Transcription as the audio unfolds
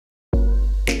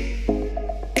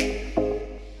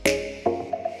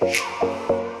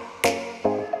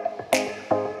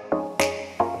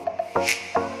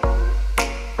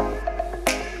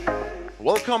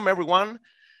Welcome, everyone.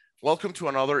 Welcome to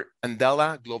another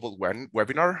Andela Global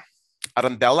Webinar. At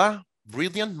Andela,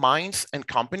 brilliant minds and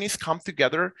companies come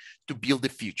together to build the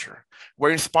future.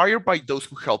 We're inspired by those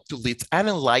who help to lead and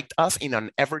enlighten us in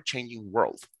an ever-changing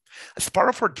world. As part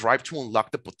of our drive to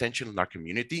unlock the potential in our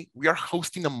community, we are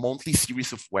hosting a monthly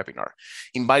series of webinars,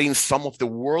 inviting some of the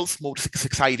world's most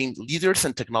exciting leaders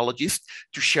and technologists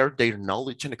to share their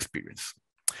knowledge and experience.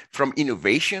 From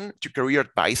innovation to career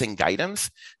advice and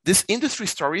guidance, these industry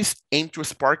stories aim to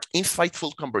spark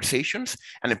insightful conversations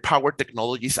and empower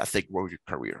technologists as they grow your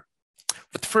career.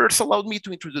 But first, allow me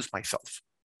to introduce myself.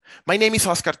 My name is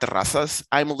Oscar Terrazas.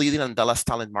 I'm leading Andela's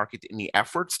talent marketing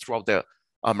efforts throughout the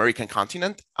American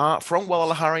continent from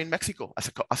Guadalajara in Mexico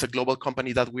as a global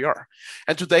company that we are.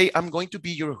 And today I'm going to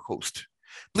be your host.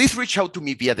 Please reach out to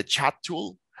me via the chat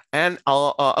tool and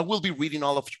I will be reading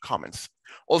all of your comments.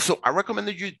 Also, I recommend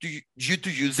you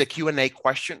to use the Q&A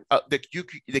question,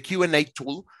 the Q&A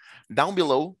tool down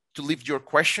below to leave your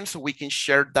questions so we can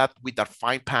share that with our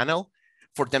fine panel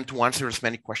for them to answer as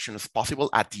many questions as possible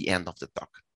at the end of the talk.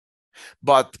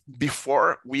 But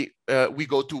before we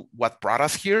go to what brought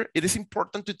us here, it is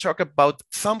important to talk about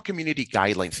some community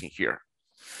guidelines in here.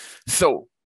 So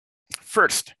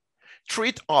first,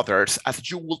 treat others as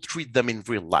you will treat them in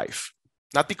real life.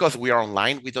 Not because we are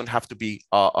online, we don't have to be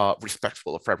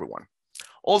respectful of everyone.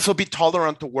 Also, be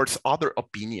tolerant towards other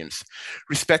opinions.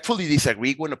 Respectfully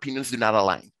disagree when opinions do not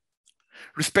align.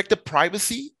 Respect the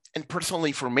privacy and personal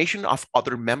information of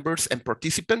other members and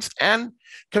participants, and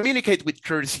communicate with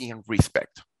courtesy and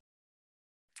respect.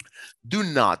 Do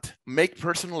not make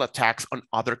personal attacks on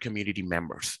other community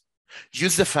members.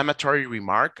 Use defamatory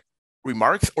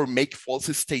remarks or make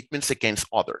false statements against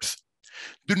others.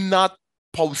 Do not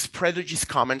post prejudiced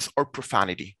comments or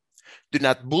profanity. Do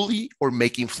not bully or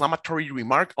make inflammatory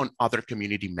remark on other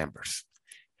community members.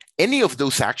 Any of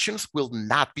those actions will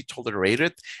not be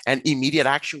tolerated and immediate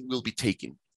action will be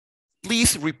taken.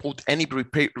 Please report any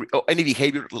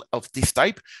behavior of this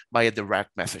type by a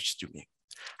direct message to me.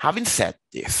 Having said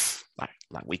this,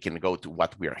 we can go to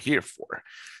what we are here for.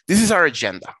 This is our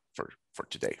agenda for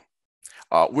today.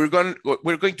 We're going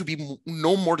to be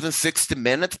no more than 60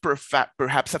 minutes,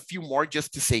 perhaps a few more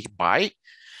just to say bye.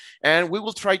 And we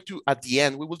will try to, at the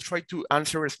end, we will try to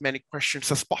answer as many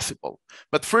questions as possible.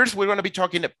 But first, we're going to be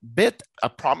talking I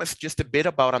promise just a bit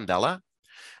about Andela.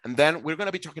 And then we're going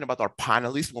to be talking about our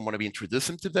panelists. We're going to be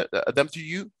introducing them to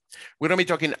you. We're going to be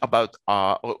talking about,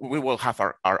 we will have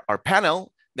our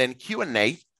panel, then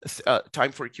Q&A,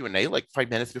 time for Q&A, like 5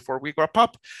 minutes before we wrap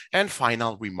up, and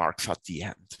final remarks at the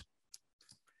end.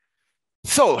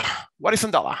 So what is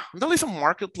Andela? Andela is a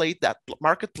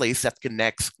marketplace that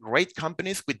connects great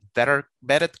companies with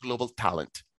vetted global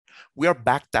talent. We are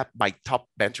backed up by top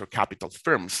venture capital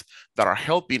firms that are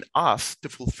helping us to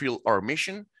fulfill our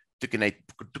mission to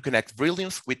connect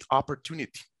brilliance with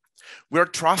opportunity. We are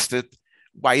trusted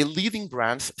by leading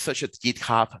brands such as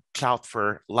GitHub,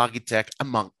 Cloudflare, Logitech,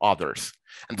 among others,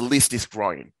 and the list is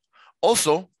growing.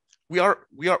 Also, we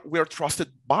are trusted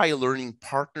by learning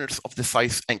partners of the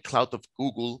size and cloud of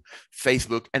Google,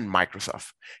 Facebook, and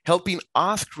Microsoft, helping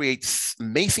us create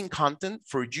amazing content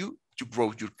for you to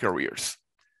grow your careers.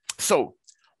 So,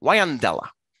 why Andela?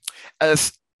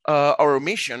 As our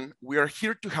mission, we are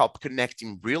here to help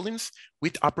connecting brilliance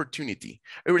with opportunity,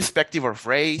 irrespective of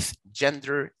race,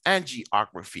 gender, and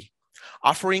geography,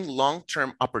 offering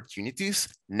long-term opportunities,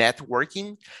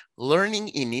 networking, learning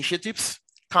initiatives,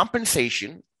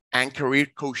 compensation, and career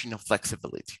coaching and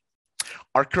flexibility.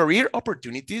 Our career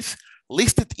opportunities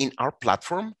listed in our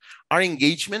platform are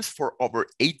engagements for over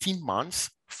 18 months,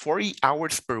 40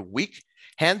 hours per week,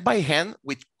 hand by hand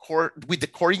with the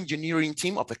core engineering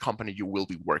team of the company you will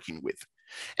be working with.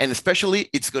 And especially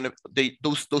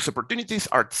those opportunities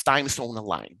are time zone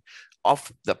aligned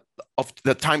of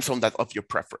the time zone of your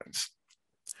preference.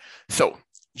 So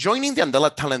joining the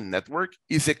Andela Talent Network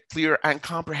is a clear and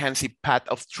comprehensive path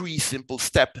of 3 simple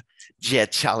steps,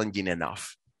 yet challenging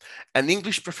enough. An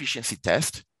English proficiency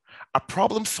test, a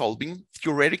problem-solving,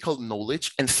 theoretical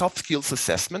knowledge and soft skills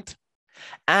assessment,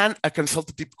 and a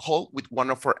consultative call with one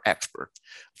of our experts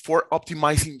for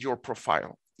optimizing your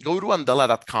profile. Go to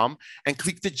andela.com and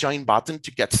click the join button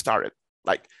to get started.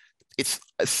 It's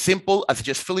as simple as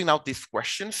just filling out these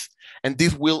questions, and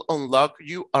this will unlock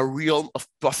you a realm of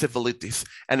possibilities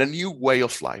and a new way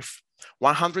of life.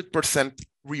 100%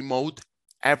 remote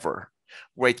ever.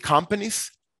 Great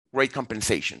companies, great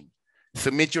compensation.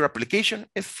 Submit your application,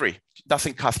 it's free. It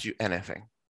doesn't cost you anything.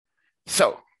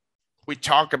 So we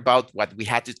talk about what we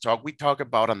had to talk. We talk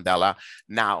about Andela.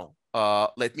 Now,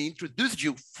 let me introduce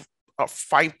you our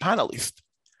 5 panelists.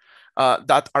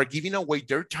 that are giving away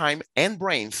their time and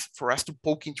brains for us to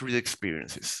poke into the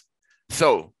experiences.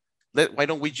 So why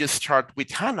don't we just start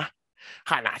with Hannah?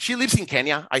 Hannah, she lives in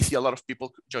Kenya. I see a lot of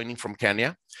people joining from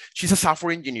Kenya. She's a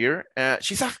software engineer.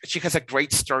 She has a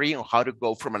great story on how to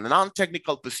go from a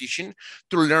non-technical position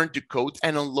to learn to code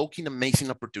and unlocking amazing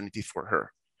opportunities for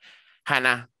her.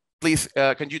 Hannah, please,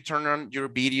 can you turn on your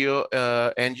video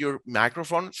and your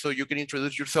microphone so you can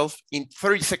introduce yourself in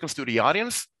 30 seconds to the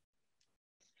audience?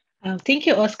 Thank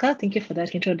you, Oscar. Thank you for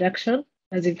that introduction.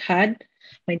 As you've heard,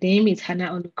 my name is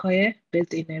Hannah Olukoye,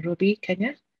 based in Nairobi,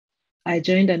 Kenya. I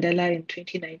joined Andela in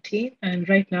 2019, and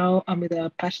right now I'm with a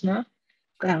partner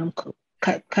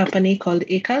company called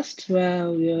Acast,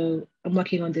 where I'm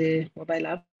working on the mobile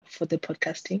app for the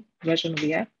podcasting version of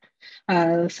the app.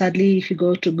 Sadly, if you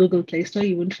go to Google Play Store,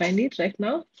 you won't find it right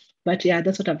now. But yeah,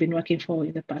 that's what I've been working for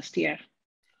in the past year.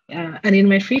 And in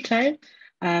my free time,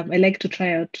 I like to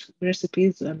try out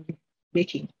recipes and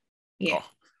baking. Yeah. Oh,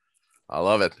 I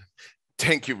love it.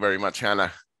 Thank you very much,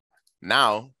 Hannah.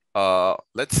 Now,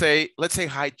 let's say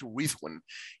hi to Rizwan.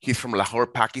 He's from Lahore,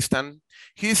 Pakistan.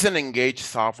 He's an engaged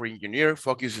software engineer,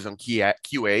 focuses on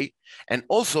QA, and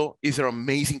also is an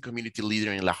amazing community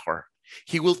leader in Lahore.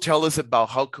 He will tell us about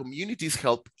how communities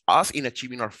help us in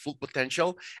achieving our full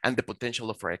potential and the potential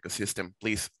of our ecosystem.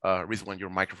 Please, Rizwan, your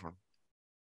microphone.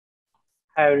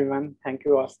 Hi, everyone. Thank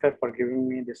you, Oscar, for giving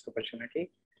me this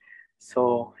opportunity.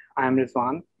 So I'm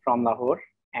Rizwan from Lahore,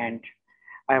 and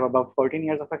I have about 14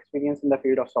 years of experience in the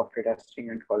field of software testing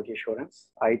and quality assurance.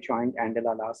 I joined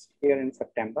Andela last year in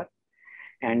September,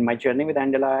 and my journey with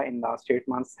Andela in the last 8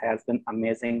 months has been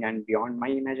amazing and beyond my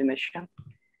imagination.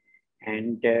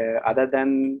 And other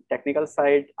than technical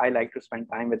side, I like to spend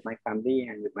time with my family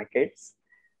and with my kids.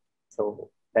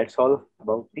 So that's all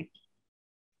about me.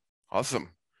 Awesome.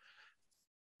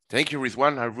 Thank you,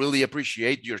 Rizwan. I really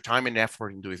appreciate your time and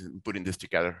effort in putting this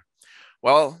together.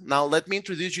 Well, now let me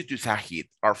introduce you to Zahid,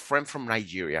 our friend from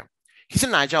Nigeria. He's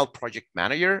an agile project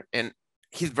manager, and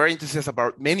he's very enthusiastic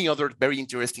about many other very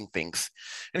interesting things.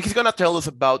 And he's gonna tell us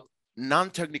about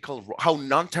how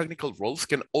non-technical roles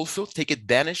can also take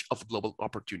advantage of global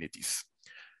opportunities.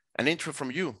 An intro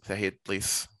from you, Zahid,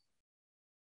 please.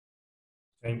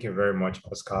 Thank you very much,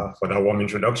 Oscar, for that warm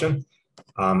introduction.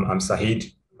 I'm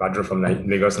Zahid Badru from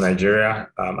Lagos, Nigeria.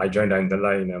 I joined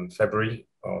Andela in February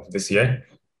of this year.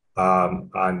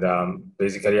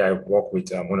 Basically, I work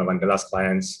with one of Andela's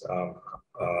clients,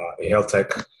 a health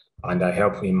tech, and I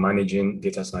help in managing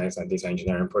data science and data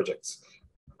engineering projects.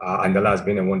 Andela has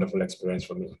been a wonderful experience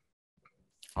for me.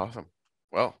 Awesome.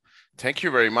 Well, thank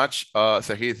you very much,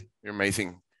 Zahid. You're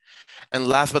amazing. And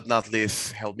last but not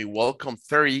least, help me welcome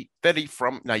Theri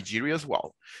from Nigeria as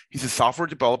well. He's a software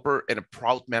developer and a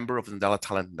proud member of the Andela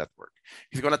Talent Network.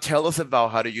 He's going to tell us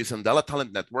about how to use Andela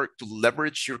Talent Network to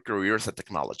leverage your career as a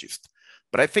technologist.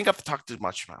 But I think I've talked too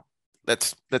much now.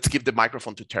 Let's give the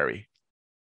microphone to Theri.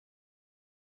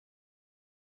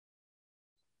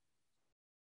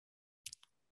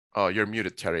 Oh, you're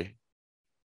muted, Theri.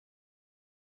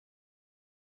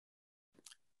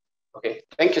 Okay,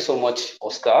 thank you so much,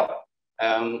 Oscar.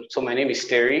 So my name is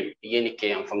Terry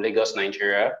Yenike. I'm from Lagos,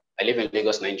 Nigeria. I live in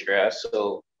Lagos, Nigeria.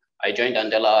 So I joined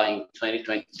Andela in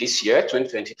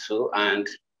 2022, and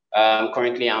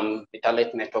currently I'm a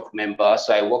talent network member.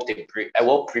 So I worked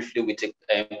briefly with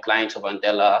a client of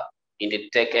Andela in the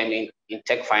tech, in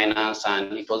tech finance,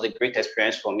 and it was a great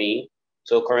experience for me.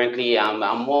 So currently I'm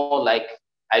more like,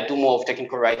 I do more of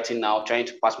technical writing now, trying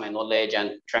to pass my knowledge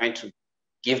and trying to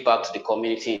give back to the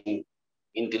community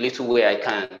in the little way I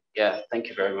can. Yeah, thank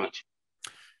you very much.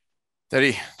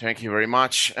 Teddy, thank you very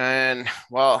much. And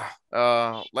well,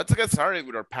 let's get started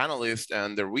with our panelists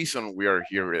and the reason we are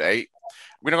here today.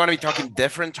 We're going to be talking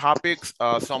different topics.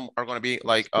 Some are going to be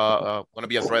like going to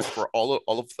be addressed for all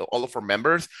of our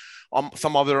members.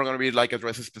 Some of them are going to be like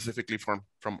addressed specifically from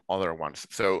other ones.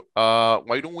 So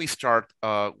why don't we start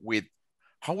with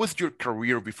how was your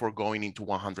career before going into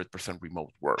 100%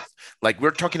 remote work? Like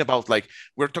we're talking about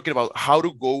how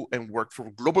to go and work for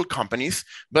global companies,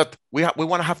 but we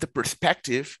want to have the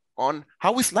perspective on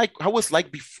how it's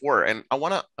like before. And I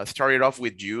want to start it off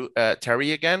with you,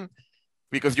 Terry, again,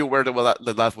 because you were the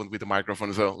last one with the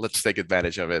microphone. So let's take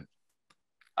advantage of it.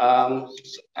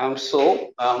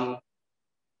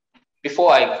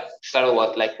 Before I started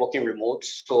working remote,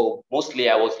 so mostly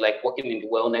I was like working in the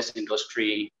wellness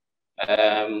industry.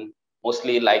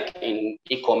 Mostly like in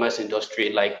e-commerce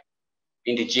industry, like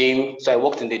in the gym. So I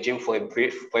worked in the gym for a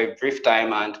brief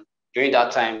time, and during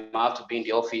that time I have to be in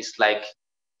the office like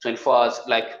 24 hours,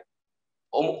 like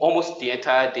almost the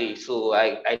entire day. So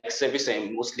I service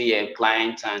mostly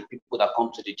clients and people that come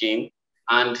to the gym.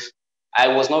 And I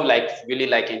was not like really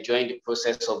like enjoying the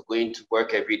process of going to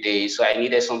work every day. So I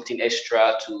needed something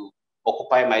extra to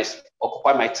occupy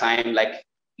my time, like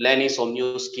learning some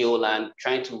new skill and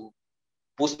trying to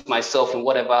boost myself in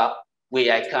whatever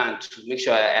way I can to make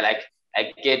sure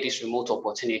I get this remote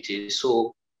opportunity.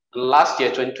 So last year,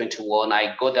 2021,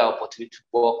 I got the opportunity to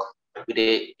work with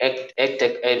a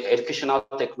educational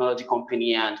technology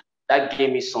company, and that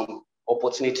gave me some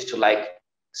opportunity to like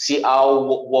see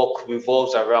how work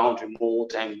revolves around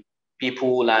remote and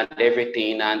people and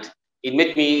everything. And it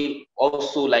made me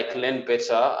also like learn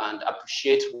better and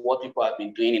appreciate what people have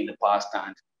been doing in the past.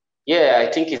 And yeah,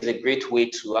 I think it's a great way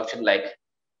to actually like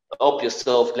help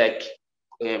yourself, like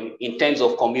in terms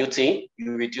of commuting,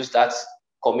 you reduce that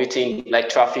commuting, like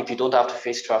traffic, you don't have to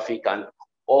face traffic, and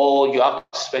or you have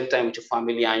to spend time with your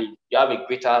family, and you have a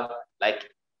greater like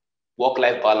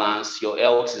work-life balance. Your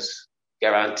health is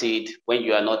guaranteed when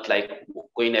you are not like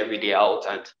going every day out.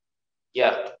 And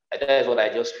yeah, that is what I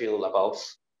just feel about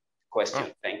the question.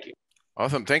 Oh, Thank you.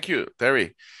 awesome. Thank you,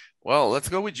 Terry. Well, let's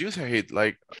go with you, Sahid.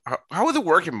 Like, how was the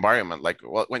work environment? Like,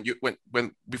 well,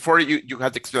 when before you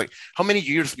had to explain, like, how many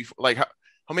years before, like,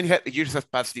 how many years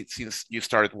have passed since you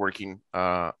started working,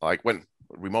 like when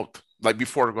remote, like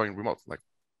before going remote, like.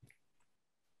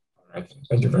 All right.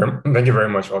 Thank you very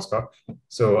much, Oscar.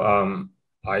 So,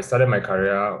 I started my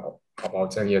career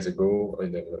about 10 years ago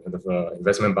in the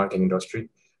investment banking industry,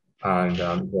 and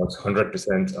it was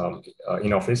 100%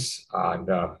 in office. And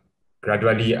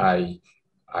gradually, I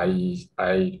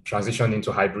transitioned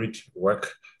into hybrid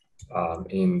work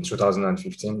in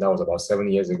 2015. That was about 7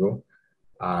 years ago.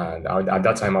 And at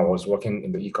that time, I was working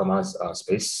in the e-commerce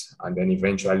space, and then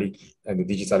eventually in the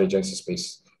digital agency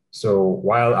space. So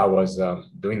while I was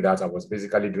doing that, I was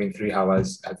basically doing 3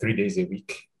 hours, 3 days a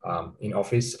week in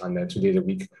office, and then 2 days a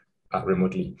week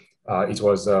remotely. It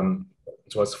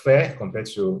was fair compared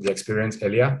to the experience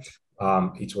earlier.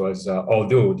 It was,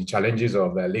 although the challenges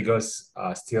of Lagos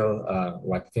are still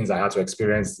what things I had to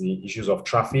experience, the issues of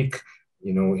traffic.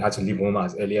 You know, we had to leave home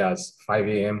as early as 5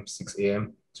 a.m., 6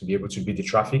 a.m. to be able to beat the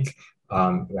traffic.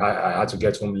 I had to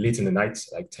get home late in the night,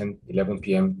 like 10, 11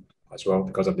 p.m. as well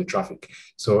because of the traffic.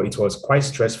 So it was quite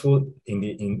stressful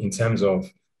in terms of,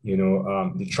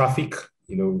 the traffic,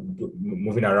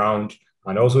 moving around,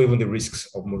 and also even the risks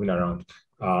of moving around.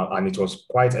 And it was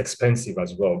quite expensive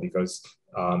as well because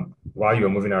while you're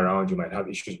moving around, you might have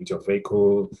issues with your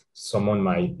vehicle. Someone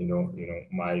might,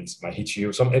 might hit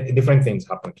you. Some different things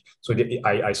happened. So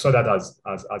I saw that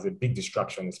as a big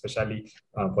distraction, especially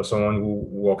for someone who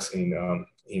works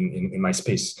in my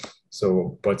space.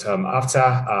 So, but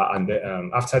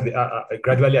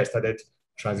gradually I started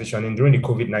transitioning during the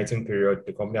COVID-19 period.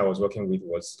 The company I was working with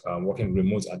was working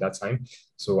remote at that time.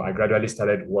 So I gradually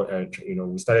started,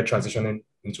 we started transitioning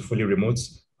into fully remote.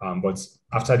 But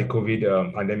after the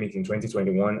COVID pandemic in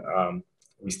 2021,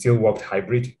 we still worked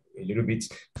hybrid a little bit,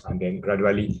 and then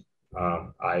gradually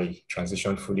I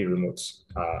transitioned fully remote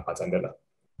at Andela,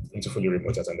 into fully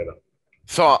remote at Andela.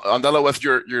 So Andela was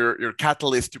your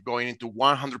catalyst to going into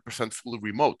 100% fully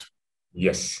remote.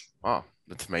 Yes. Oh,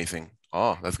 that's amazing.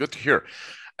 Oh, that's good to hear.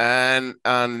 And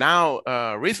now,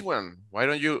 Rizwan, why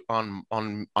don't you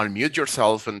unmute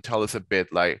yourself and tell us a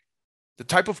bit, like, the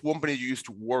type of company you used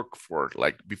to work for,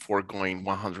 like before going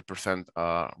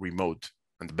 100% remote,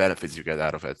 and the benefits you get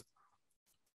out of it.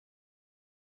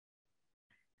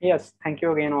 Yes, thank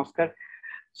you again, Oscar.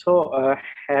 So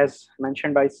as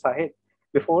mentioned by Sahid,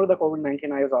 before the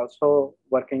COVID-19, I was also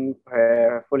working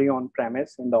fully on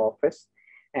premise in the office.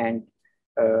 And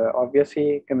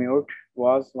obviously commute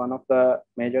was one of the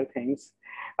major things.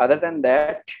 Other than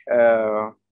that,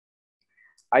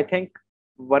 I think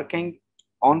working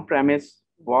on premise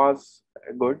was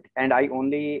good, and I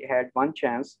only had one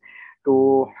chance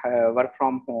to work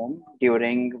from home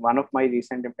during one of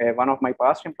my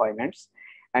past employments,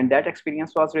 and that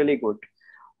experience was really good.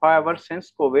 However,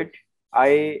 since COVID,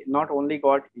 I not only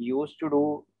got used to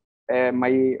do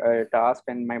my task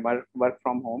and my work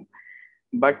from home,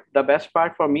 but the best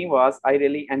part for me was I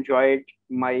really enjoyed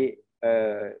my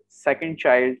second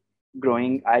child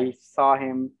growing. I saw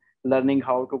him learning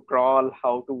how to crawl,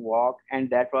 how to walk, and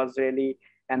that was really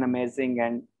an amazing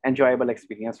and enjoyable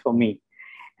experience for me.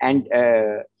 And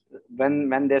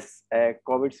when this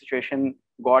COVID situation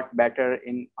got better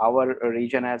in our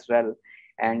region as well,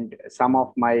 and some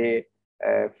of my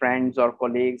friends or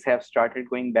colleagues have started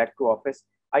going back to office,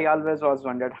 I always was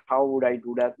wondered how would I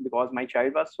do that, because my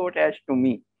child was so attached to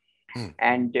me.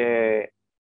 And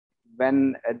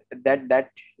when that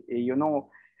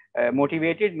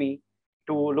motivated me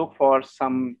to look for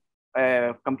some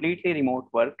completely remote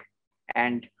work,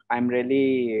 and I'm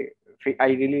really I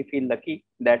really feel lucky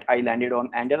that I landed on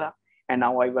Andela, and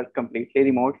now I work completely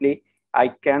remotely. I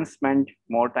can spend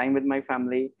more time with my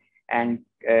family, and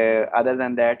other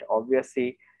than that,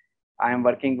 obviously, I am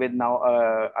working with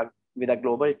now with a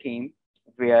global team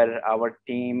where our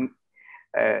team,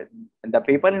 uh, the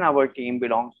people in our team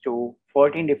belongs to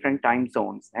 14 different time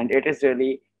zones, and it is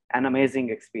really an amazing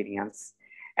experience.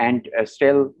 And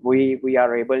still, we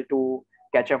are able to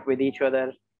catch up with each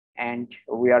other, and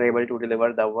we are able to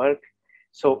deliver the work.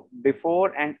 So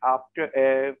before and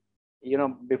after,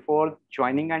 before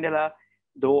joining Andela,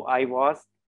 though I was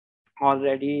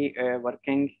already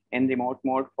working in remote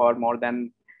mode for more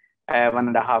than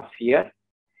 1.5 year,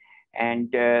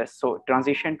 and so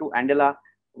transition to Andela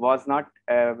was not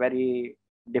very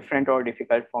different or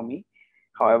difficult for me.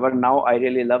 However, now I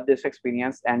really love this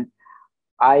experience, and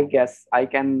I guess I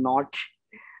cannot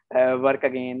work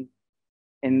again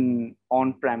in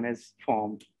on-premise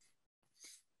form.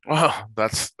 Well,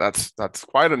 that's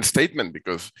quite a statement,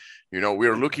 because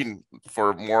we're looking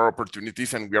for more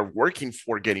opportunities, and we are working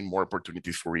for getting more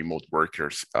opportunities for remote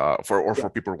workers, for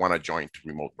people who want to join to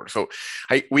remote work. So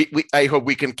I hope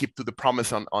we can keep to the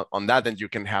promise on that, and you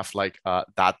can have like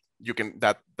that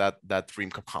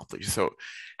dream accomplished. So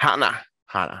Hannah,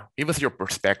 give us your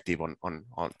perspective on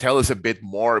tell us a bit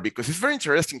more, because it's very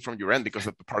interesting from your end, because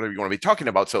of the part that you want to be talking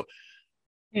about. So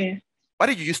Yeah. what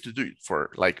did you used to do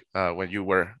for when you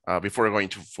were before going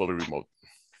to fully remote?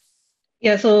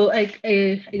 Yeah, so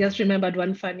I just remembered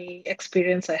one funny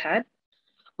experience I had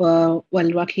while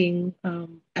working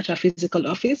at a physical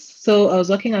office. So I was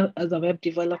working as a web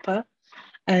developer,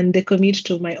 and the commute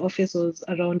to my office was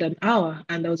around an hour,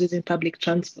 and I was using public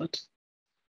transport.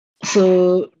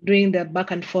 So during the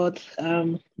back and forth,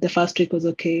 the first week was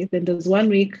okay. Then there's 1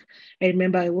 week, I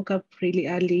remember I woke up really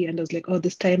early, and I was like, oh,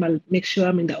 this time I'll make sure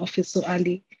I'm in the office so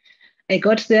early. I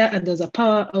got there and there was a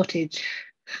power outage.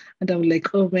 And I'm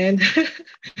like, oh man.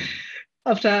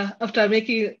 after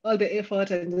making all the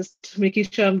effort and just making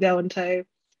sure I'm there on time.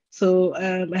 So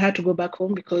I had to go back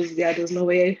home, because there's no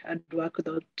way I'd work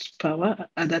without power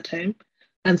at that time.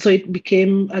 And so it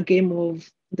became a game of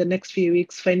the next few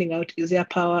weeks finding out, is there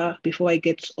power, before I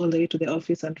get all the way to the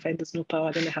office and find there's no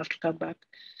power, then I have to come back.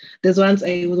 There's once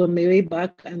I was on my way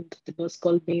back and the boss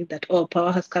called me that, oh,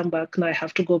 power has come back, now I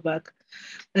have to go back.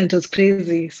 And it was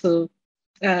crazy. So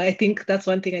I think that's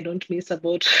one thing I don't miss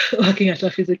about working at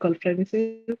a physical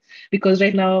premises, because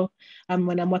right now,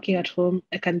 when I'm working at home,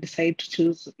 I can decide to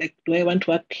choose, like, do I want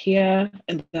to work here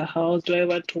in the house? Do I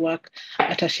want to work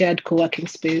at a shared co-working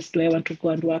space? Do I want to go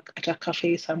and work at a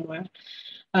cafe somewhere?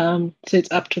 So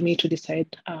it's up to me to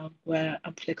decide where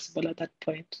I'm flexible at that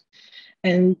point.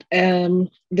 And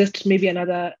just maybe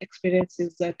another experience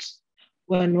is that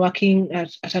when working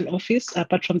at an office,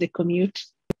 apart from the commute,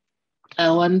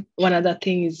 one other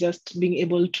thing is just being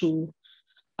able to,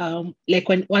 like,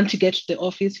 once you get to the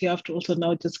office, you have to also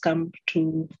now just come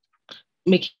to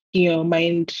making your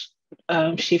mind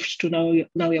shift to now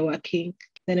you're working.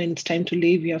 Then when it's time to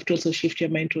leave, you have to also shift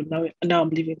your mind to now I'm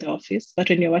leaving the office. But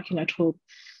when you're working at home,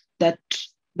 that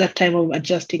time of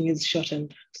adjusting is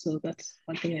shortened. So that's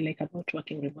one thing I like about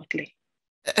working remotely.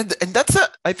 And that's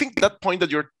I think that point that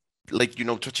you're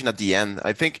touching at the end,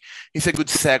 I think is a good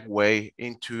segue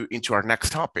into our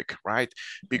next topic, right?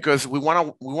 Because we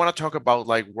want to talk about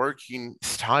like working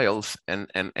styles and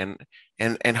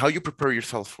how you prepare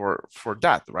yourself for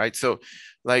that, right? So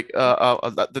like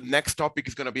the next topic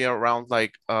is going to be around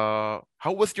like how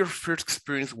was your first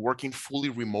experience working fully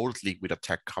remotely with a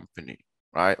tech company?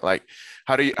 Right, like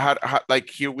how do you how like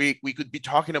here we could be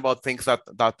talking about things that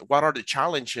what are the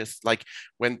challenges like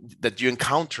that you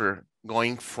encounter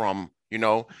going from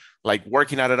like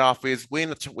working at an office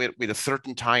with a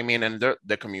certain timing and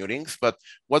the commutings, but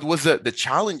what was the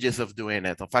challenges of doing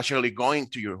it, of actually going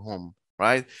to your home,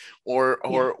 right?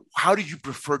 Or how do you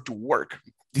prefer to work?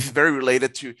 This is very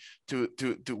related to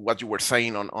what you were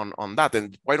saying on that.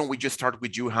 And why don't we just start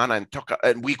with you, Hannah, and talk,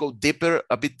 and we go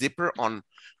a bit deeper on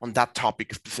that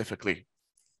topic specifically.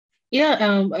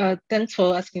 Yeah, thanks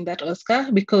for asking that,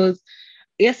 Oscar, because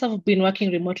yes, I've been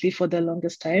working remotely for the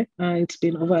longest time. It's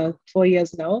been over 4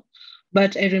 years now.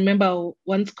 But I remember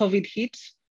once COVID hit,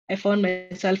 I found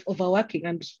myself overworking.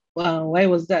 And why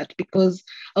was that? Because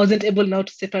I wasn't able now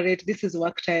to separate, this is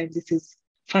work time, this is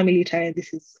family time,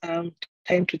 this is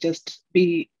time to just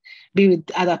be with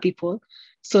other people.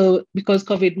 So because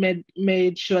COVID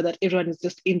made sure that everyone is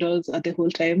just indoors at the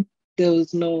whole time, there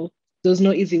was no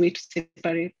easy way to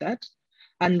separate that.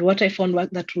 And what I found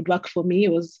that would work for me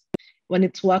was, when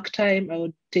it's work time, I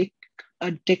would take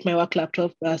I'd take my work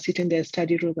laptop, sit in the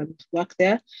study room and work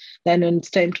there. Then when it's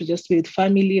time to just be with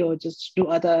family or just do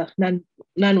other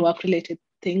non-work related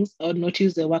things, or not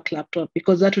use the work laptop,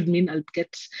 because that would mean I'll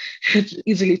get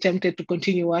easily tempted to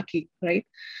continue working, right?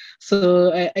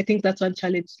 So I think that's one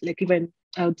challenge, like even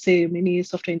I would say many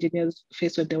software engineers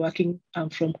face when they're working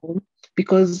from home,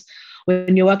 because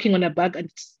when you're working on a bug and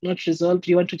it's not resolved,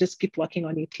 you want to just keep working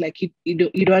on it. Like you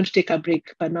don't want to take a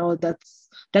break, but now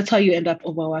that's how you end up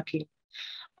overworking.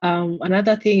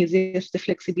 Another thing is, yes, the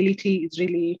flexibility is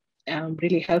really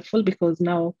really helpful, because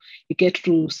now you get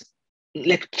to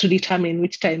determine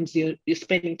which times you're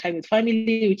spending time with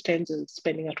family, which times you're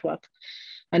spending at work.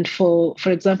 And for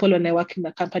example, when I work in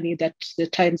a company that the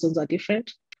time zones are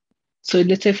different. So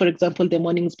let's say, for example, the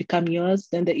mornings become yours,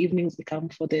 then the evenings become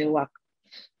for the work.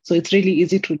 So it's really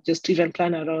easy to just even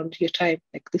plan around your time.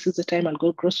 Like, this is the time I'll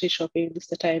go grocery shopping. This is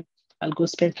the time I'll go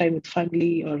spend time with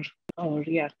family, or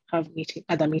have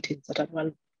other meetings that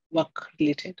are work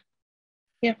related.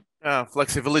 Yeah.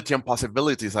 Flexibility and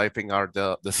possibilities, I think, are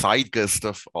the zeitgeist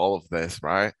of all of this,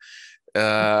 right?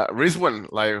 Rizwan,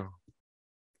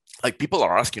 like people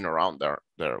are asking around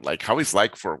there, like how it's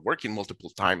like for working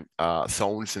multiple time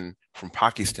zones and from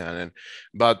Pakistan,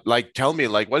 but like tell me,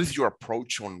 like what is your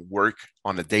approach on work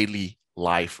on a daily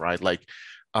life, right? Like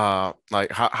how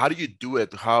do you do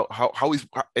it? How was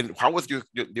the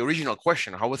original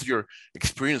question? How was your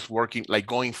experience working, like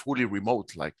going fully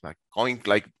remote, like going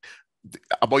like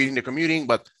avoiding the commuting,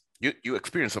 but you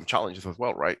experienced some challenges as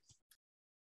well, right?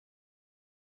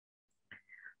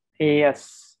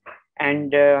 Yes.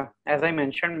 And as I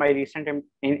mentioned,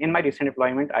 in my recent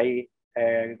deployment, I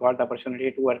got the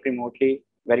opportunity to work remotely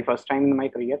very first time in my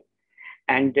career,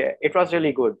 and it was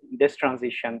really good. This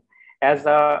transition, as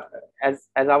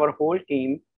our whole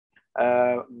team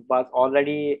was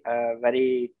already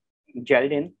very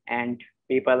gelled in, and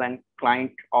people and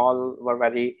client all were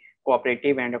very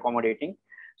cooperative and accommodating.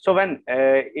 So when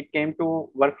it came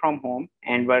to work from home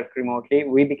and work remotely,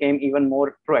 we became even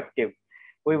more proactive.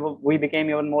 We became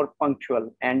even more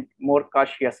punctual and more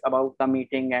cautious about the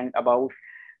meeting and about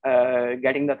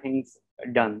getting the things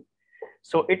done.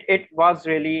 So it was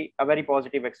really a very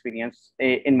positive experience,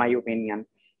 in my opinion.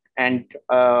 And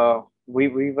we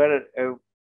were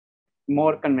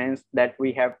more convinced that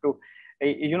we have to,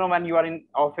 when you are in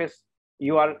office,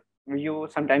 you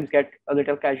sometimes get a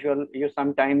little casual. You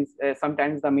sometimes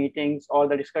the meetings or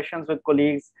the discussions with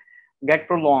colleagues get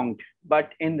prolonged.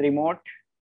 But in remote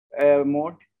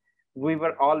mode, we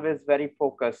were always very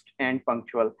focused and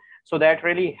punctual. So that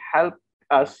really helped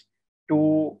us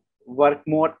to work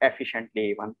more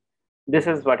efficiently even. This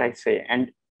is what I say.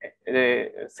 And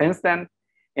since then,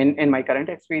 in my current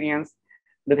experience,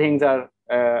 the things are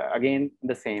again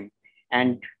the same.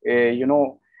 And in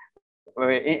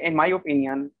my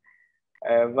opinion,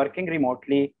 working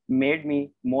remotely made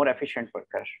me more efficient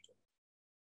worker.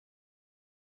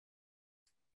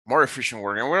 More efficient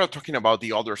work, and we're not talking about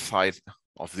the other side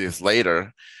of this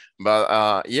later,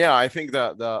 but yeah, I think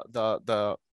that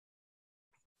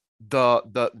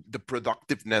the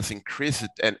productiveness increased,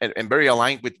 and very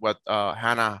aligned with what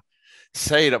Hannah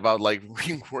said about like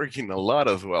working a lot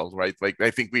as well, right? Like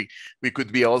I think we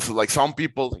could be also like some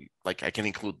people, like I can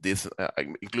include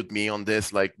include me on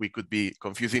this, like we could be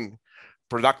confusing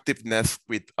productiveness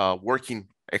with working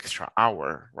extra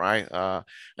hour, right?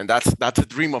 And that's a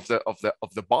dream of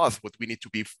the boss, but we need to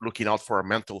be looking out for our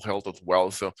mental health as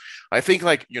well. So I think,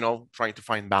 like, trying to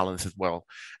find balance as well.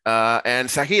 And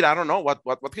Sahid, I don't know what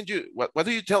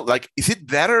do you tell, like, is it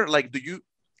better, like, do you,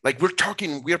 like, we're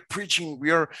talking, we're preaching,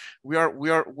 we are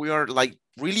like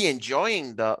really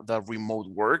enjoying the remote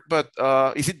work, but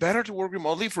is it better to work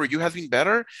remotely? For you, has been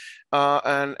better?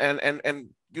 And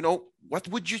what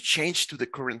would you change to the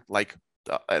current, like,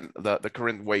 the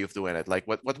current way of doing it? Like,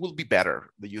 what will be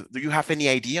better? Do you have any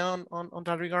idea on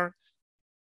that regard?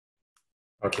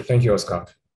 Okay, thank you, Oscar.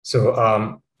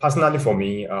 So personally for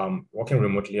me, working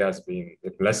remotely has been a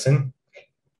blessing,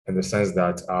 in the sense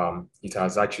that it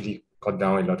has actually cut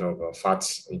down a lot of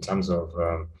fats in terms of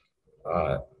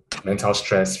mental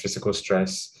stress, physical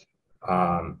stress,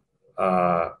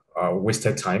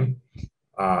 wasted time.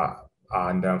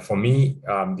 And for me,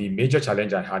 the major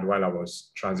challenge I had while I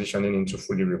was transitioning into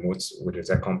fully remote with a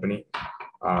tech company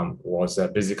was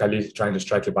basically trying to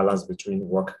strike a balance between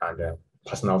work and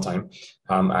personal time.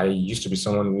 I used to be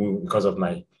someone who, because of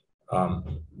my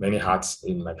many hats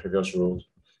in my previous role,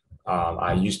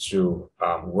 I used to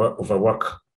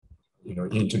overwork,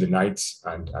 into the nights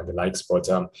and the likes. But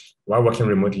while working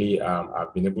remotely,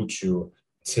 I've been able to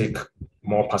take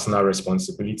more personal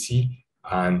responsibility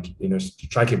and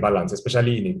strike a balance,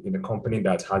 especially in a company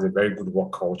that has a very good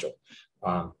work culture.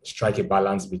 strike a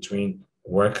balance between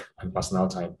work and personal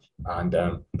time and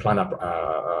plan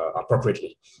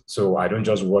appropriately. So I don't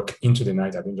just work into the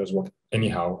night. I don't just work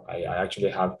anyhow. I actually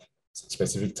have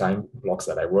specific time blocks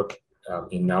that I work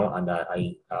in now, and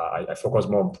I focus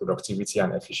more on productivity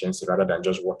and efficiency rather than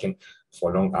just working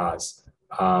for long hours.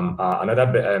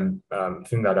 Another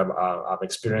thing that I've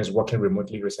experienced working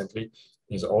remotely recently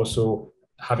is also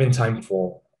having time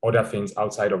for other things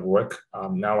outside of work.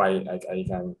 Now I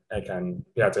can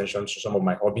pay attention to some of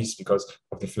my hobbies because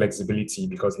of the flexibility.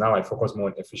 Because now I focus more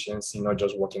on efficiency, not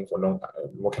just working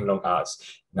long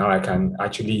hours. Now I can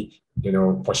actually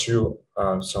pursue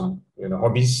some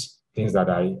hobbies, things that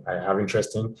I have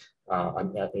interest in,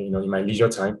 and in my leisure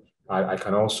time. I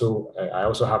can also I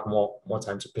also have more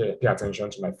time to pay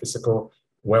attention to my physical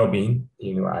well-being.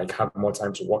 I have more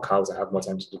time to work out. I have more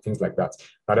time to do things like that,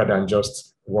 rather than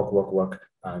just work,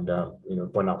 and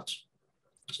burn out.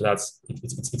 So it's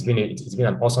been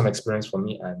an awesome experience for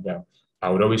me, and I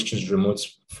would always choose remote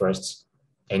first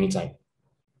anytime.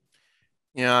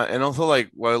 Yeah, and also like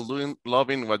while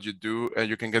loving what you do,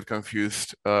 you can get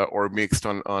confused or mixed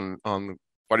on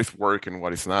what is work and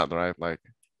what is not, right? Like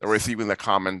or receiving the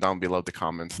comment down below the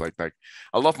comments, like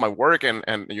I love my work and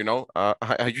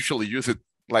I usually use it,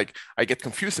 like I get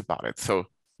confused about it. So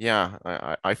yeah,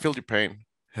 I feel your pain,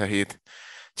 Hahid.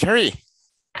 Terry,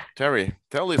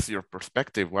 tell us your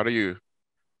perspective.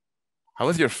 How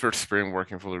was your first experience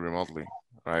working fully remotely?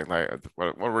 Right, like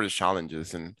what were the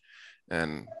challenges and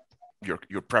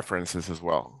your preferences as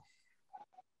well?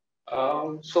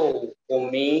 So for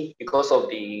me, because of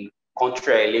the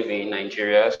country I live in,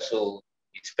 Nigeria, so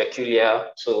it's peculiar.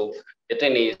 So the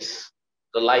thing is,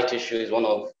 the light issue is one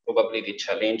of probably the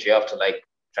challenge you have to like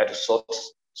try to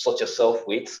sort yourself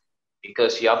with,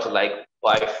 because you have to like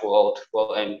buy for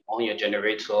on your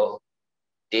generator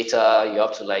data. You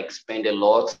have to like spend a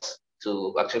lot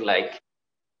to actually like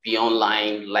be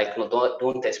online, like no,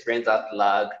 don't experience that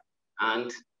lag.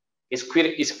 And it's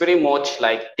pretty much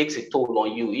like takes a toll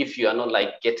on you if you are not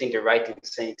like getting the right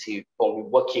incentive from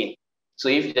working. So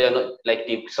if they're not like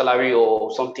the salary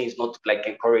or something is not like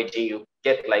encouraging you,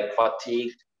 get like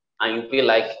fatigued and you be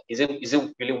like, is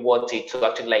it really worth it to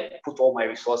actually like put all my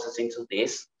resources into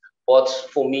this? But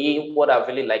for me, what I've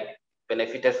really like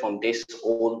benefited from this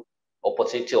whole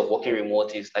opportunity of working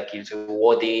remote is like it's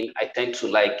rewarding. I tend to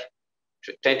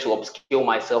upskill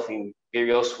myself in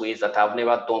various ways that I've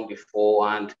never done before.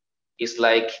 And it's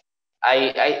like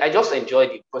I just enjoy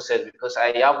the process because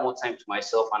I have more time to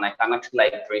myself and I can actually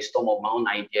like brainstorm of my own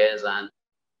ideas and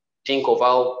think of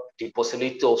how the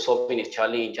possibility of solving a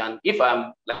challenge. And if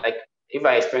I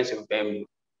experience a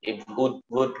good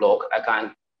roadblock, I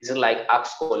can easily like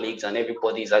ask colleagues and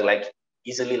everybody is like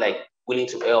easily like willing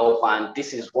to help. And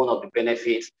this is one of the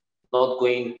benefits not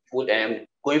going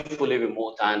fully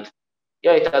remote. And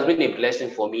yeah, it has been a blessing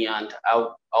for me, and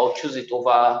I'll choose it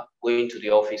over going to the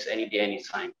office any day,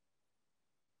 anytime.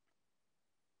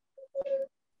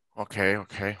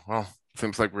 Okay. Well,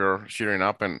 seems like we're cheering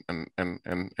up and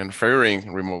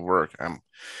favoring remote work.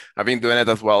 I've been doing it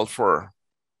as well for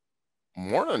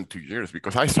more than 2 years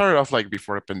because I started off like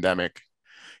before the pandemic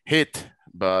hit,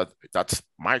 but that's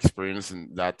my experience,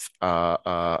 and that's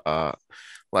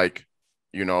like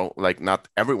like not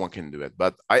everyone can do it.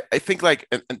 But I think like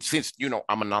and since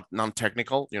I'm a not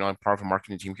non-technical, I'm part of a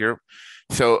marketing team here,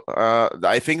 so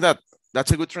I think that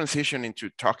that's a good transition into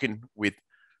talking with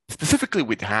specifically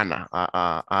with Hannah.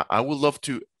 I would love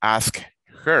to ask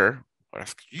her or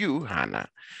ask you, Hannah,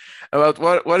 about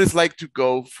what it's like to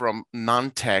go from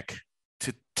non-tech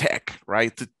to tech,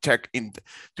 right? To tech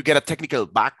to get a technical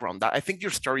background. That I think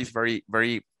your story is very,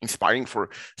 very inspiring for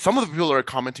some of the people who are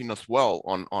commenting as well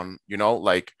on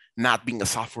like not being a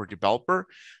software developer.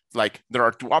 Like there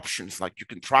are two options. Like you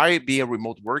can try be a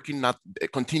remote working, not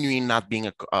continuing not being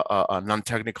a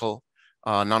non-technical,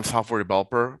 non-software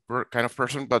developer kind of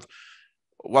person. But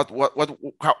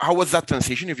how was that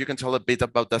transition? If you can tell a bit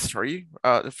about that story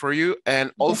for you,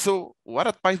 and also what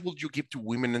advice would you give to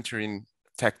women entering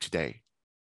tech today?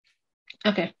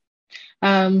 Okay.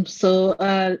 So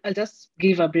I'll just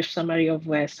give a brief summary of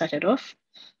where I started off.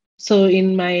 So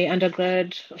in my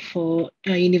undergrad for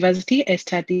university, I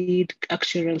studied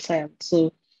actuarial science.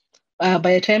 So by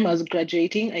the time I was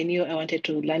graduating, I knew I wanted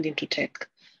to land into tech.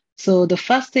 So the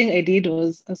first thing I did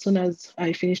was, as soon as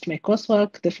I finished my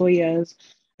coursework, the 4 years,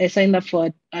 I signed up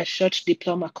for a short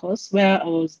diploma course where I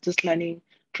was just learning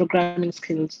programming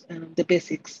skills, the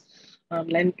basics,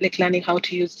 like learning how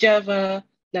to use Java,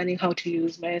 learning how to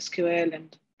use MySQL,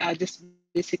 and just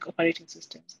basic operating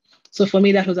systems. So for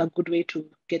me, that was a good way to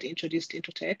get introduced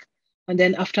into tech. And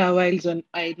then after a while,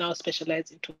 I now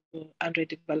specialize into Android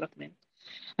development.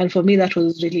 And for me, that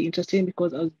was really interesting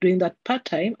because I was doing that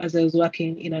part-time as I was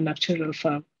working in an actuarial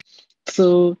firm.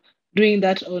 So doing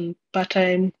that on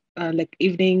part-time, like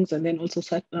evenings, and then also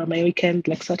my weekend,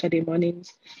 like Saturday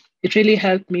mornings, it really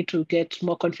helped me to get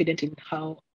more confident in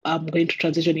how I'm going to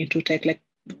transition into tech, like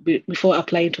before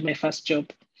applying to my first job.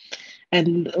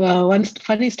 And one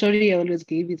funny story I always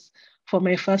give is for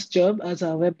my first job as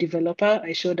a web developer,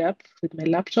 I showed up with my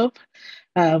laptop,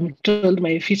 told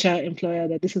my future employer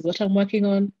that this is what I'm working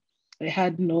on. I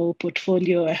had no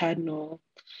portfolio, I had no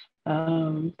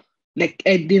like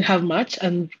I didn't have much,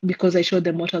 and because I showed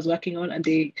them what I was working on, and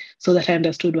they saw that I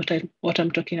understood what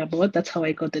I'm talking about, that's how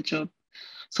I got the job.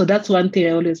 So that's one thing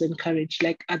I always encourage,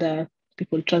 like other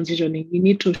people transitioning. You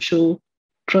need to show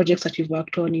projects that you've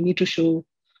worked on. You need to show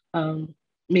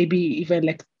maybe even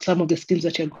like some of the skills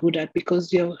that you're good at,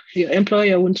 because your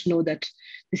employer won't know that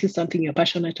this is something you're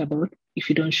passionate about if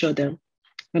you don't show them.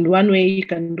 And one way you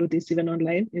can do this even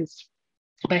online is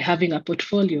by having a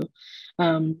portfolio.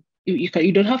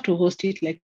 You don't have to host it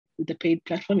like with the paid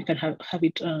platform. You can have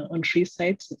it on free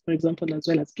sites, for example, as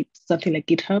well as something like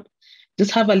GitHub.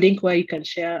 Just have a link where you can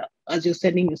share as you're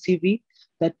sending your CV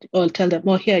that, or tell them,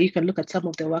 oh, here, you can look at some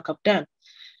of the work I've done.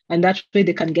 And that way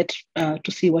they can get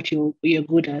to see what you're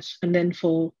good at. And then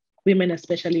for women,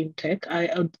 especially in tech,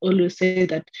 I would always say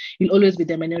that you'll always be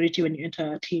the minority when you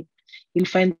enter a team. You'll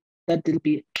find that there'll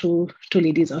be two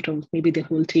ladies out of maybe the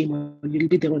whole team, or you'll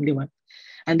be the only one.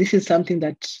 And this is something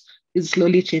that is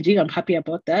slowly changing. I'm happy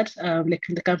about that. Like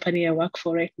in the company I work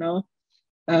for right now,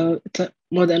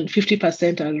 more than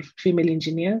 50% are female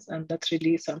engineers, and that's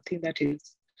really something that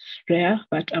is rare.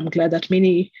 But I'm glad that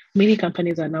many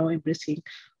companies are now embracing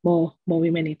more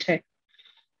women in tech.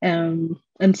 And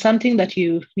something that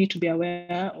you need to be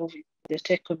aware of in the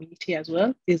tech community as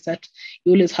well is that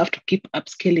you always have to keep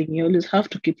upskilling. You always have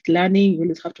to keep learning. You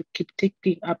always have to keep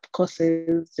taking up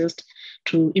courses just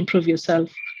to improve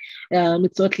yourself.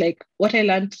 It's not like what I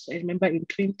learned, I remember in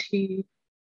 2012,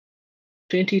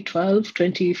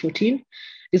 2014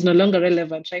 is no longer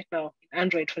relevant right now in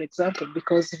Android, for example,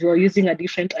 because we're using a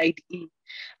different IDE.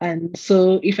 And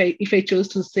so if I chose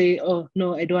to say, oh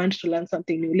no, I don't want to learn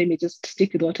something new, let me just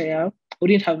stick with what I have,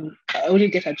 I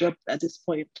wouldn't get a job at this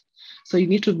point. So you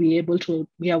need to be able to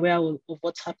be aware of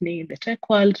what's happening in the tech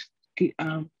world.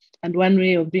 And one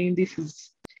way of doing this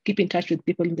is keep in touch with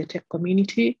people in the tech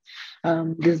community.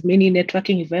 There's many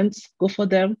networking events, go for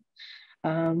them.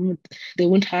 They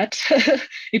won't hurt.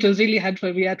 It was really hard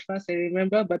for me at first, I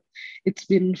remember, but it's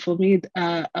been for me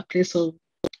a place of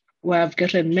where I've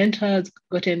gotten mentors,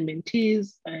 gotten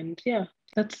mentees, and yeah,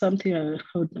 that's something I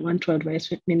would want to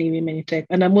advise with many women in tech.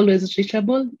 And I'm always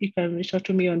reachable. You can reach out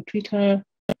to me on Twitter.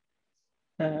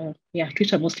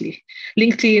 Twitter mostly.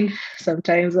 LinkedIn,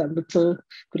 sometimes I'm not so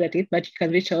good at it, but you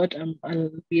can reach out and I'll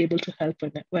be able to help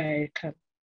where I can.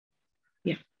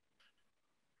 Yeah.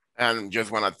 And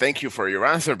just want to thank you for your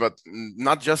answer, but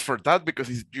not just for that, because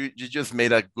you just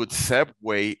made a good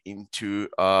segue into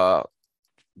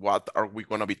what are we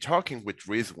going to be talking with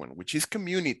Rizwan, which is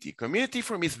community. Community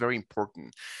for me is very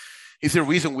important. It's the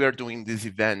reason we are doing these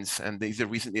events, and is the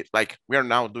reason like we are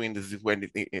now doing this when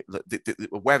the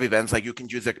web events, like you can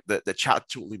use the chat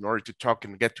tool in order to talk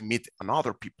and get to meet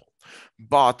other people.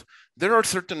 But there are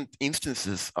certain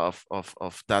instances of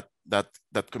that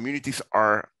communities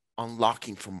are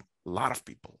unlocking from a lot of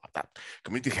people. That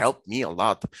community helped me a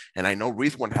lot, and I know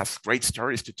Rizwan has great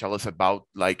stories to tell us about,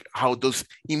 like how those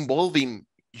involving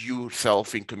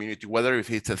yourself in community, whether if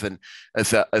it's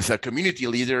as a community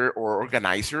leader or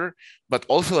organizer, but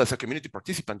also as a community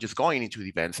participant, just going into the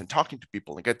events and talking to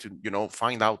people and get to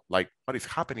find out like what is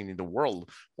happening in the world,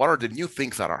 what are the new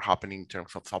things that are happening in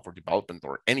terms of software development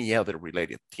or any other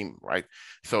related team, right?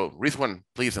 So Rizwan,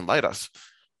 please enlighten us.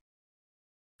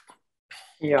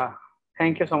 Yeah,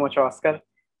 thank you so much, Oscar.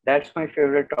 That's my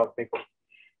favorite topic.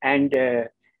 And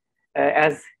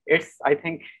as I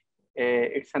think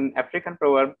it's an African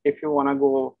proverb, if you want to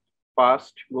go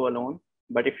fast, go alone.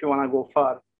 But if you want to go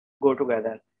far, go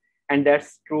together. And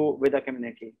that's true with the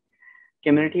community.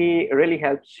 Community really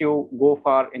helps you go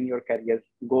far in your career,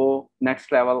 go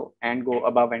next level and go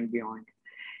above and beyond.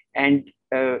 And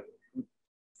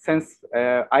since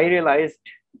I realized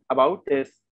about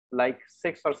this like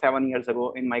 6 or 7 years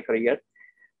ago in my career,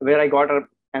 where I got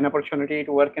an opportunity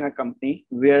to work in a company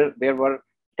where there were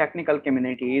technical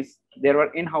communities, there were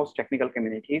in-house technical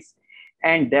communities.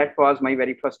 And that was my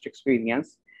very first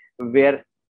experience where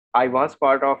I was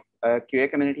part of a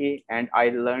QA community and I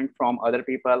learned from other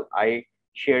people. I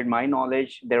shared my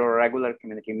knowledge. There were regular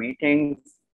community meetings,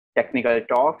 technical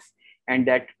talks, and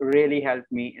that really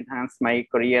helped me enhance my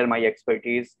career, my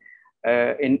expertise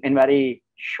in very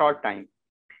short time.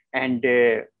 And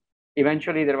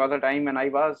eventually there was a time when I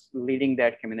was leading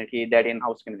that community, that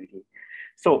in-house community.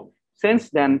 So since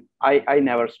then, I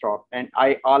never stopped, and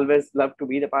I always love to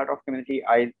be the part of community.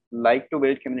 I like to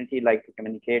build community, like to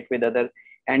communicate with others,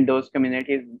 and those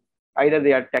communities, either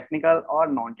they are technical or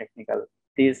non-technical,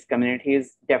 these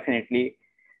communities definitely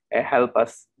help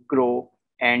us grow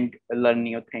and learn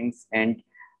new things and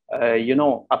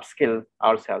upskill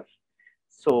ourselves.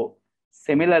 So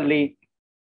similarly,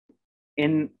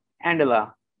 in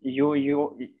Andela,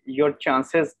 your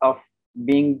chances of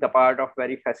being the part of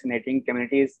very fascinating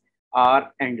communities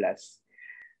are endless.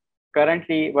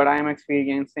 Currently, what I am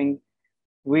experiencing,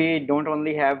 we don't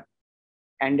only have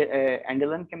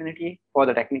Andelan community for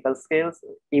the technical skills,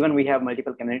 even we have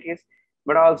multiple communities,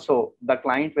 but also the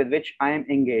client with which I am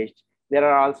engaged. There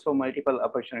are also multiple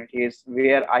opportunities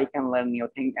where I can learn new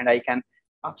things and I can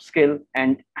upskill,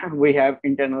 and we have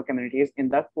internal communities in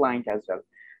the client as well.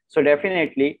 So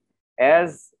definitely,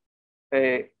 as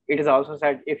it is also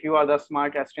said, if you are the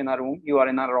smartest in a room, you are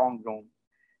in a wrong room.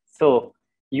 So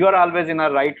you are always in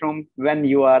a right room when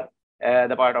you are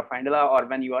the part of Andela or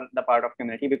when you are the part of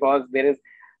community, because there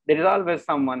is always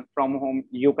someone from whom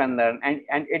you can learn, and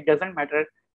it doesn't matter,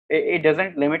 it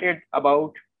doesn't limit it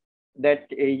about that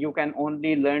you can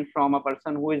only learn from a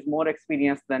person who is more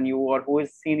experienced than you or who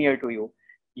is senior to you.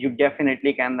 You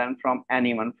definitely can learn from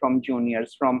anyone, from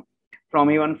juniors, from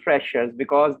even freshers,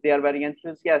 because they are very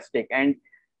enthusiastic, and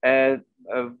uh,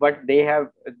 what they have,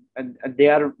 they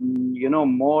are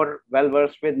more well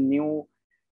versed with new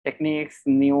techniques,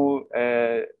 new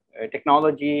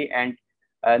technology, and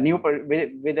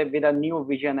with a new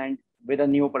vision and with a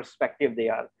new perspective they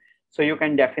are. So you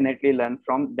can definitely learn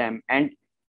from them, and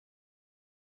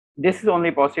this is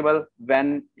only possible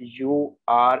when you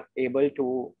are able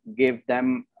to give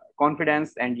them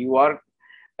confidence, and you are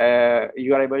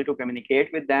able to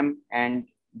communicate with them, and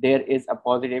there is a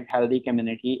positive, healthy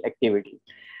community activity.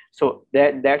 So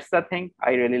that's the thing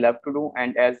I really love to do.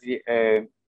 And as uh,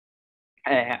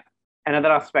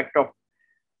 another aspect of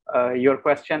your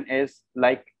question is,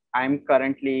 like, I'm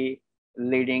currently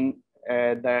leading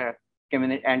the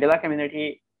community, Andela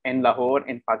community in Lahore,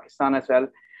 in Pakistan as well.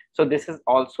 So this is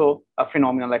also a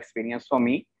phenomenal experience for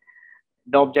me.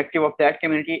 The objective of that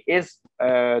community is,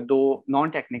 though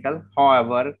non-technical,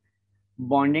 however,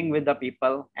 bonding with the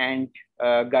people and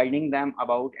guiding them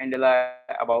about Andela,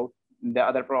 about the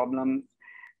other problems,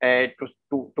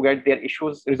 to get their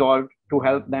issues resolved, to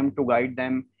help them, to guide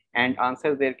them, and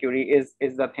answer their query is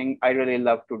the thing I really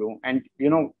love to do. And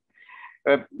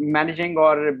managing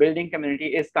or building community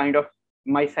is kind of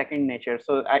my second nature.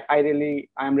 So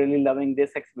I'm really loving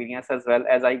this experience, as well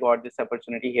as I got this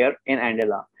opportunity here in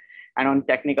Andela. And on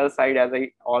technical side, as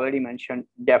I already mentioned,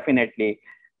 definitely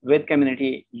with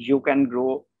community you can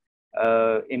grow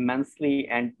immensely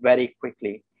and very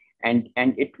quickly, and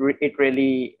it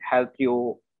really helps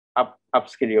you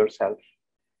upskill yourself.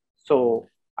 So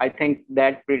I think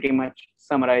that pretty much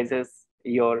summarizes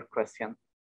your question.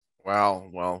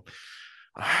 Well,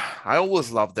 I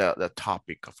always love the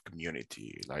topic of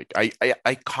community. Like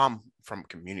I come from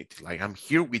community. Like I'm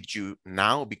here with you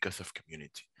now because of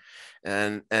community.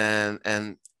 And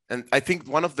I think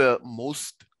one of the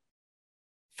most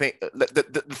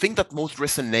the thing that most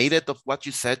resonated of what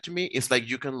you said to me is like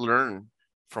you can learn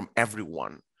from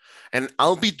everyone. And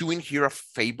I'll be doing here a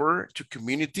favor to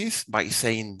communities by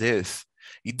saying this.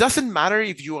 It doesn't matter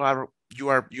if you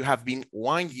have been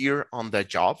 1 year on the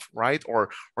job, right? Or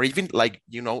even like,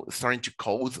 starting to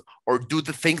code or do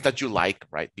the things that you like,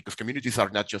 right? Because communities are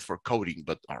not just for coding,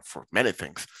 but are for many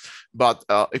things. But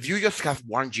if you just have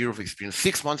 1 year of experience,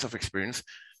 6 months of experience,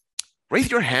 raise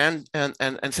your hand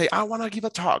and say, I want to give a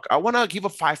talk. I want to give a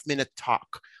 5-minute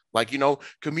talk. Like,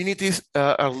 communities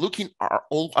are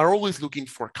always looking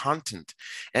for content,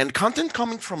 and content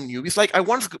coming from newbies. Like I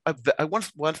once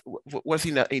was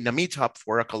in a meetup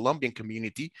for a Colombian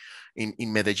community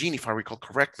in Medellin, if I recall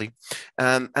correctly.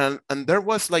 And there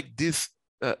was like this,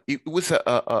 it was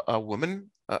a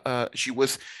woman, she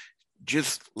was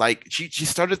just like, she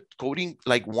started coding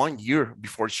like 1 year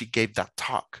before she gave that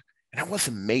talk. And I was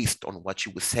amazed on what she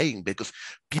was saying, because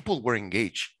people were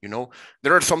engaged.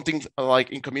 There are some things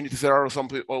like in communities, there are some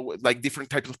like different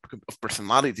types of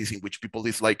personalities in which people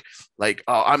is like,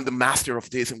 oh, I'm the master of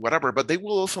this and whatever. But they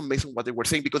will also amazed on what they were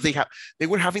saying, because they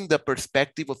were having the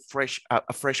perspective of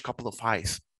a fresh couple of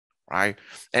eyes, right?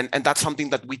 And that's something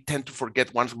that we tend to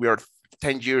forget once we are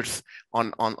 10 years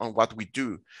on what we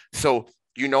do. So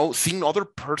seeing other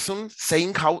person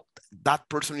saying how that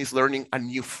person is learning a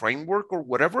new framework or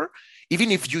whatever, even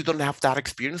if you don't have that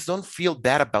experience, don't feel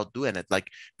bad about doing it. Like,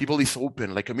 people is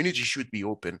open, like community should be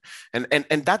open. And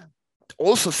that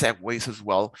also segues as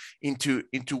well into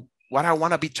what I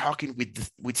want to be talking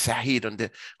with Sahid on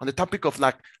the topic of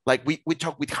like we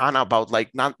talked with Hannah about like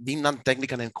not being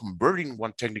non-technical and converting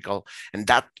one technical, and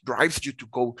that drives you to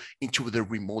go into the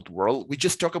remote world. We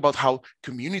just talk about how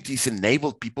communities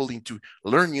enable people into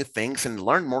learn new things and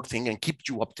learn more things and keep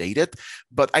you updated.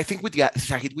 But I think with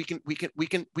Sahid,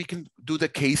 we can do the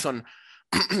case on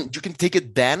you can take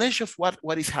advantage of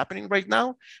what is happening right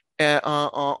now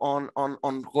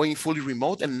on going fully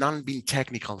remote and not being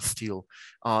technical still.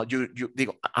 I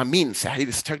mean, Sahid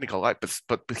is technical, right?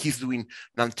 But he's doing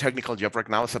non-technical job right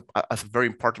now as a very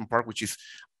important part, which is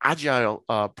agile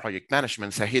project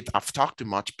management. Sahid, I've talked too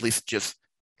much. Please just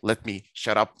let me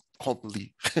shut up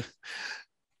completely.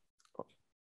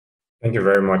 Thank you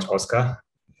very much, Oscar.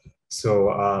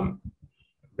 So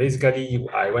basically,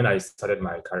 when I started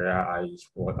my career,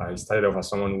 I started off as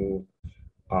someone who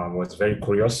was very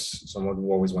curious, someone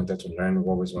who always wanted to learn, who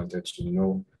always wanted to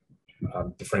know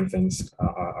different things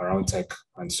around tech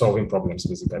and solving problems,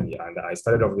 basically. And I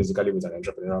started off basically with an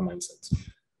entrepreneurial mindset.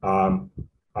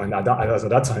 And at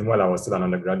that time, while I was still an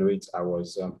undergraduate, I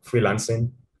was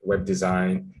freelancing, web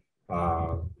design,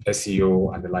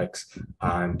 SEO, and the likes.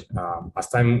 And as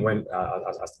time went,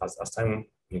 as time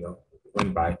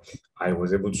went by, I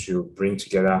was able to bring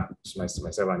together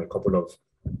myself and a couple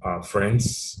of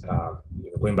friends.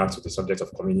 Going back to the subject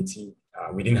of community,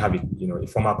 we didn't have a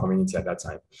formal community at that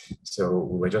time, so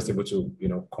we were just able to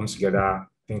come together,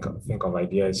 think of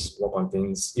ideas, work on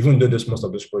things. Even though most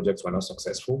of those projects were not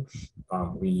successful,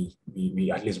 we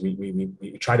at least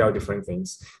we tried out different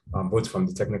things, both from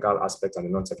the technical aspect and the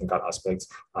non-technical aspect,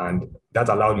 and that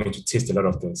allowed me to taste a lot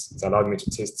of things. It allowed me to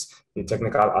taste the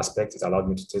technical aspect. It allowed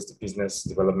me to taste the business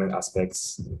development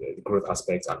aspects, the growth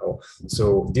aspects, and all.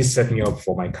 So this set me up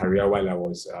for my career while I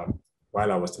was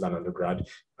still an undergrad,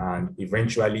 and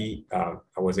eventually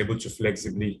I was able to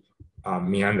flexibly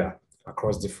meander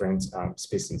across different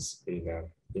spaces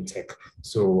in tech.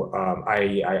 So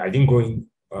I didn't go in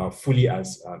fully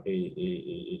as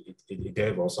a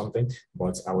dev or something,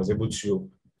 but I was able to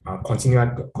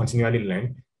continually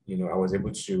learn. I was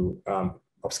able to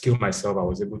upskill myself. I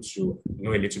was able to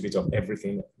know a little bit of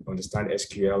everything, understand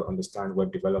SQL, understand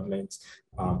web development,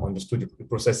 understood the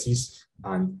processes,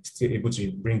 and still able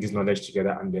to bring this knowledge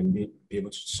together and then be able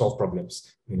to solve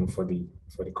problems, for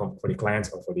the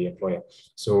client or for the employer.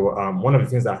 So one of the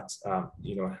things that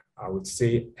I would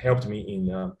say helped me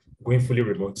in going fully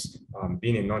remote,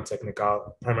 being a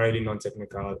primarily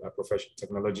non-technical professional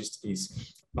technologist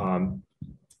is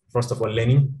first of all,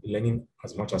 learning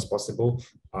as much as possible.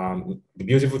 The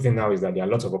beautiful thing now is that there are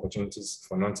lots of opportunities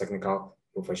for non-technical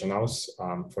professionals.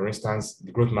 For instance,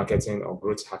 the growth marketing or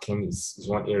growth hacking is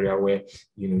one area where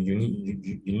you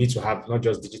need to have not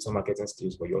just digital marketing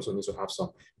skills, but you also need to have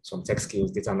some tech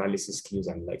skills, data analysis skills,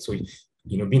 and like so.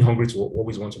 Being hungry to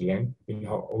always want to learn, being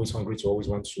always hungry to always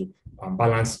want to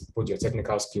balance both your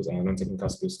technical skills and your non-technical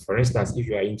skills. For instance, if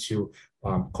you are into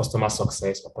customer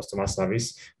success or customer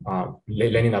service,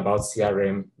 learning about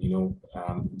CRM,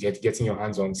 getting your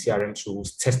hands on CRM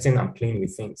tools, testing and playing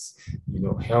with things,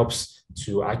 helps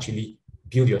to actually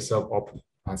build yourself up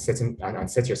and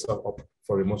set yourself up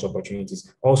for remote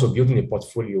opportunities. Also, building a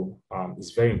portfolio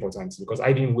is very important, because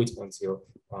I didn't wait until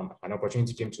an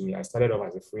opportunity came to me. I started off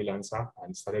as a freelancer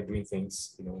and started doing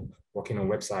things, working on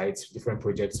websites, different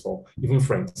projects for even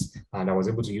friends. And I was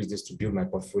able to use this to build my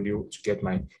portfolio, to get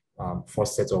my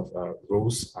first set of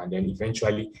roles. And then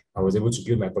eventually I was able to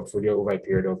build my portfolio over a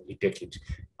period of a decade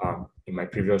in my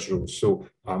previous roles. So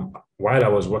while I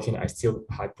was working, I still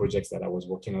had projects that I was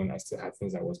working on. I still had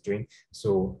things I was doing.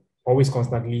 So always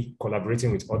constantly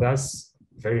collaborating with others,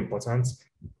 very important.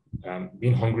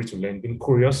 Being hungry to learn, being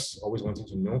curious, always wanting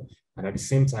to know. And at the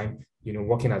same time,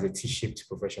 working as a T-shaped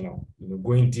professional,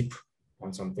 going deep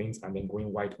on some things and then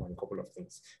going wide on a couple of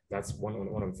things. That's one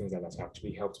of the things that has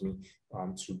actually helped me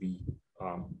to be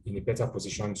in a better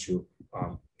position to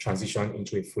transition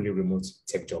into a fully remote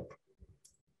tech job.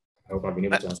 I hope I've been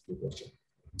able to answer the question.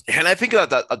 And I think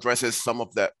that addresses some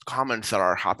of the comments that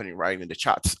are happening right in the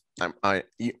chats.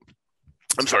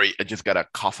 I'm sorry, I just got a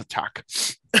cough attack.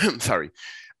 I'm sorry.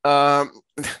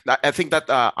 I think that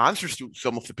answers to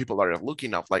some of the people that are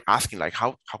looking up, like asking, like,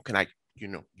 how can I, I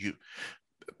mean,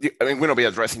 we're gonna be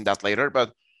addressing that later,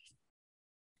 but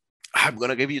I'm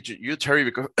gonna give you to you, Terry,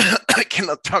 because I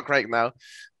cannot talk right now.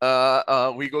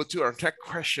 We go to our tech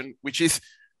question, which is,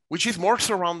 which is more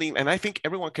surrounding, and I think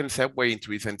everyone can segue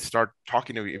into it and start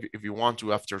talking if you want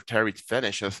to after Terry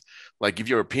finishes, like give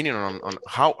your opinion on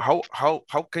how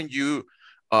can you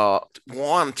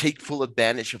one take full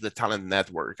advantage of the talent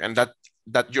network, and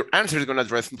that your answer is going to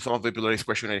address some of the people's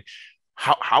question.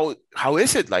 How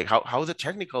is it like how the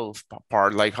technical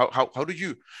part, like how do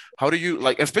you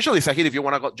like, especially Sahid, if you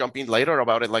want to jump in later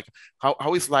about it, like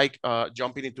how is like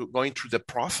jumping into going through the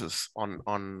process on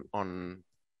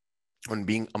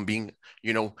being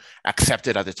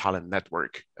accepted at the talent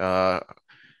network. How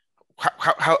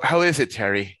is it,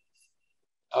 Terry?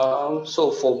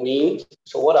 So for me,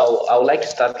 so what I would like to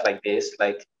start like this,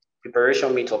 like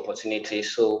preparation meet opportunity.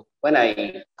 So when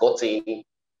I got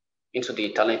into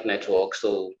the talent network,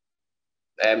 so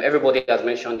everybody has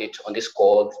mentioned it on this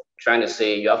call, trying to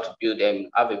say you have to build them,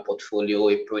 have a portfolio,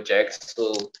 a project.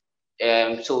 So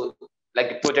like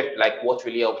the project, like what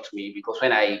really helped me, because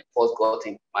when I first got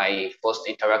in my first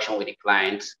interaction with the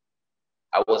client,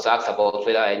 I was asked about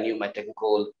whether I knew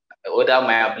whether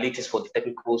my abilities for the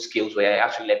technical skills were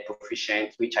actually like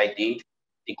proficient, which I did.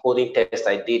 The coding test,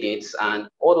 I did it, and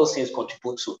all those things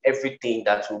contribute to everything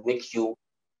that will make you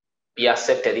be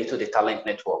accepted into the talent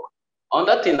network. On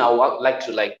that thing, I would like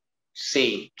to like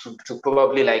say to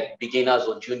probably like beginners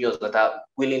or juniors that are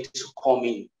willing to come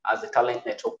in as a talent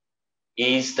network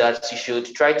is that you should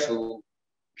try to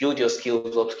build your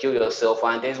skills, upskill yourself.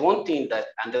 And there's one thing that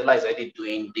Andela is already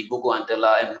doing, the Google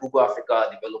Andela and Google Africa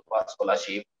Developer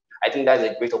Scholarship. I think that's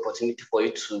a great opportunity for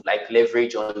you to like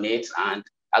leverage on it and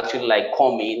actually like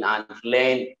come in and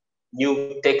learn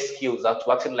new tech skills that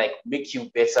will actually like make you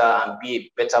better and be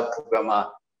a better programmer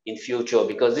in future,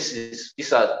 because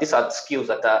these are skills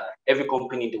that are every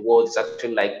company in the world is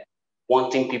actually like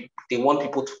wanting people, they want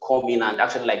people to come in and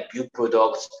actually like build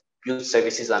products, build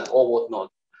services and all whatnot.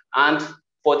 And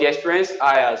for the experienced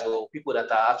hires or people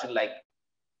that are actually like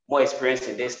more experienced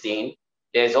in this thing,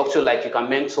 there's also like you can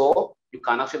mentor, you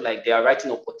can actually like there are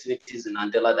writing opportunities in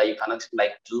Andela that you can actually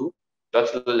like do to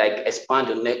actually like expand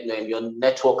your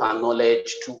network and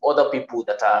knowledge to other people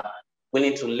that are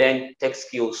willing to learn tech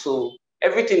skills. So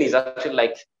everything is actually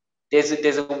like there's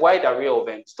a wide array of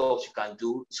stuff you can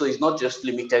do. So it's not just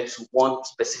limited to one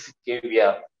specific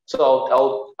area. So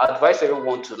I'll advise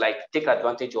everyone to like take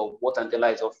advantage of what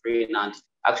Andela is offering and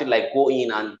actually like go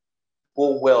in and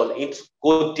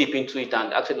go deep into it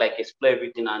and actually like explore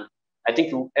everything. And I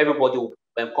think everybody will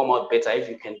come out better if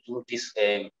you can do this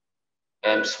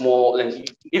small, and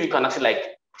if you can actually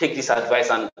like take this advice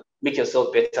and make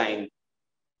yourself better in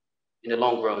the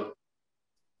long run.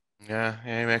 Yeah,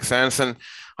 it makes sense. And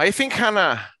I think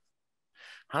Hannah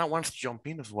wants to jump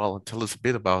in as well and tell us a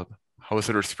bit about how was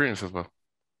her experience as well.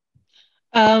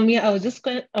 Yeah, I was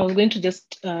going to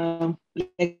just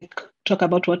like talk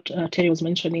about what Terry was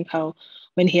mentioning, how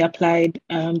when he applied,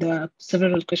 there are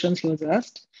several questions he was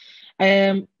asked.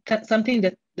 Something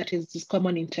that is just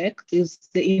common in tech is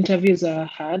the interviews are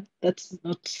hard. That's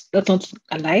not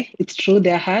a lie. It's true,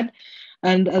 they're hard.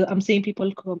 And I'm seeing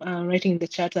people writing in the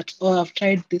chat that, oh, I've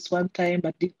tried this one time,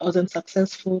 but it wasn't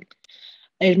successful.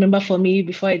 I remember for me,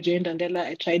 before I joined Andela,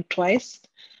 I tried twice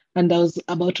and I was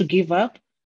about to give up.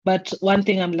 But one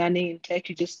thing I'm learning in tech,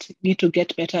 you just need to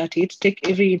get better at it. Take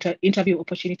every interview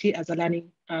opportunity as a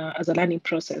learning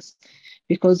process,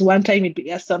 because one time it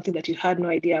be something that you had no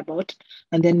idea about,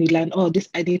 and then you learn, oh, this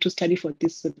I need to study for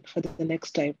this for the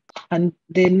next time. And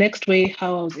the next way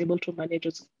how I was able to manage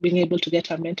was being able to get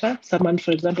a mentor, someone,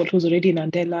 for example, who's already in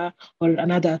Andela or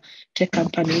another tech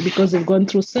company, because they've gone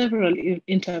through several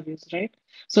interviews, right?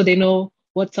 So they know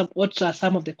what are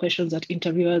some of the questions that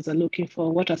interviewers are looking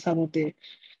for, what are some of the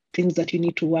things that you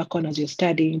need to work on as you're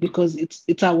studying, because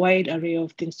it's a wide array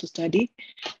of things to study,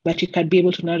 but you can be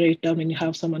able to narrow it down when you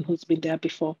have someone who's been there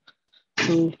before.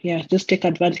 So yeah, just take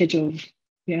advantage of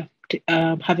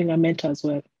having a mentor as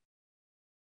well.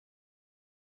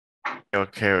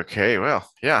 Okay. Well,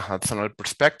 yeah, that's another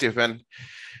perspective. And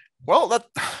well,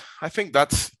 I think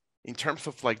that's in terms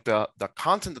of like the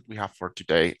content that we have for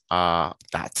today.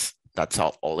 That's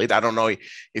all it. I don't know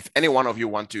if any one of you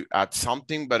want to add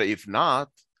something, but if not,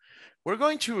 we're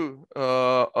going to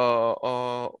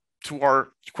our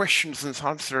questions and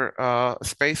answer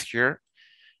space here.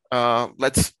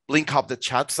 Let's link up the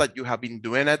chats that you have been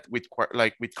doing it with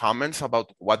comments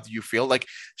about what do you feel like.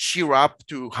 Shirap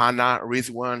to Hannah,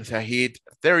 Rizwan, Zahid,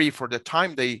 Terry, for the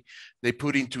time they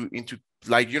put into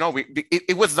like,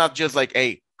 it was not just like,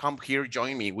 hey, come here,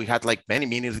 join me. We had like many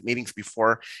meetings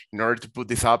before in order to put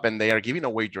this up, and they are giving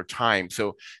away your time.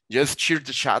 So just share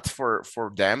the chats for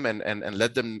them and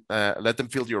let them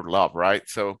feel your love, right?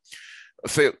 So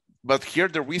but here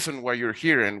the reason why you're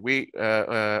here, and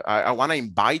I want to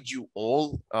invite you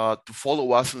all to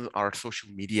follow us on our social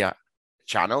media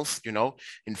channels. You know,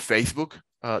 in Facebook,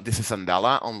 this is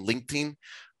Andela, on LinkedIn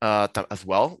as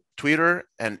well, Twitter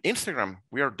and Instagram.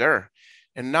 We are there,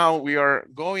 and now we are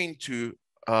going to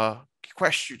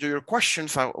your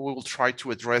questions. We will try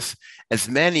to address as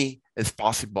many as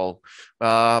possible,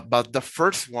 but the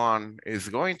first one is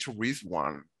going to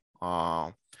Rizwan.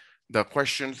 The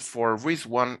question for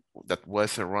Rizwan that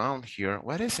was around here.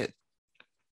 What is it?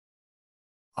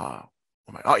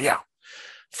 Oh yeah,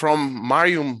 from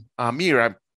Mariam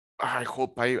Amir. I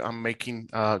hope I am making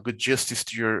good justice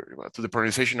to the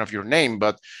pronunciation of your name,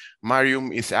 but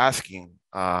Mariam is asking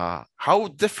how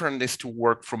different is to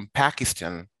work from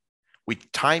Pakistan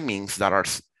with timings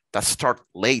that start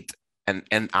late and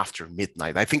end after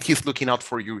midnight. I think he's looking out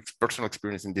for your personal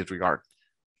experience in this regard.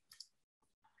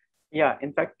 Yeah,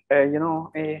 in fact,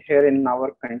 here in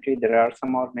our country, there are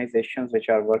some organizations which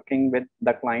are working with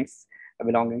the clients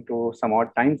belonging to some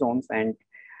odd time zones, and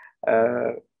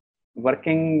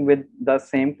working with the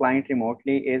same client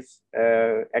remotely is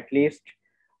at least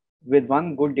with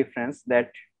one good difference,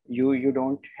 that you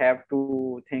don't have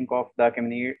to think of the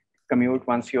commute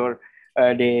once your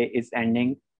day is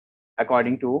ending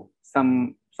according to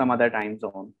some other time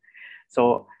zone.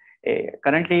 So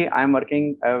currently I'm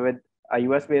working with a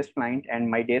US based client,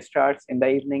 and my day starts in the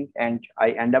evening and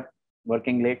I end up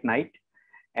working late night,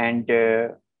 and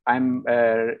I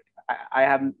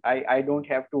don't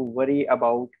have to worry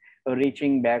about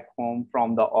reaching back home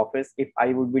from the office if I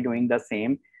would be doing the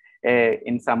same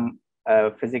in some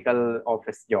physical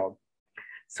office job.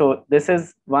 So this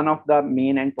is one of the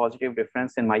main and positive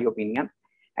difference in my opinion.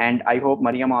 And I hope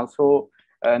Mariam also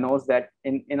knows that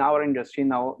in our industry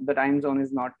now, the time zone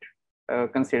is not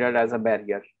considered as a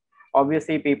barrier.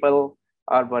 Obviously, people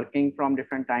are working from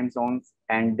different time zones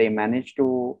and they manage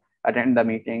to attend the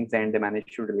meetings and they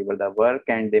manage to deliver the work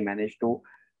and they manage to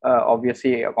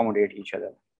obviously accommodate each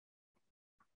other.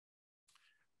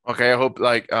 Okay, I hope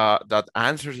that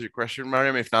answers your question,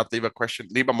 Mariam. If not, leave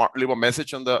a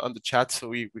message on the chat so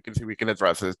we can see we can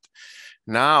address it.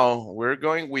 Now we're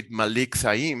going with Malik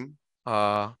Saim.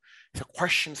 It's a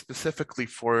question specifically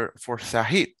for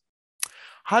Sahid.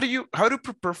 How to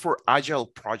prepare for Agile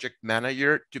project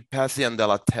manager to pass the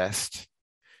Andela test?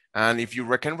 And if you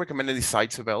can recommend any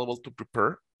sites available to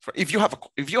prepare for, if you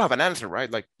have an answer, right?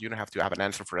 Like you don't have to have an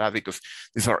answer for that because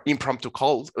these are impromptu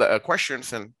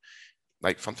questions, and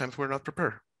like sometimes we're not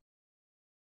prepared.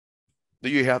 Do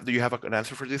you have an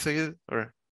answer for this,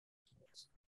 or?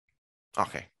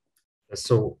 Okay.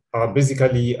 So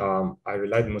basically, I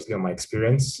relied mostly on my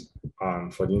experience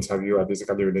for the interview. I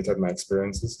basically related my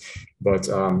experiences, but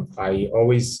I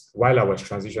always, while I was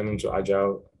transitioning to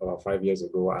Agile 5 years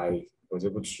ago, I was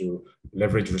able to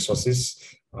leverage resources.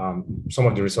 Some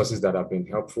of the resources that have been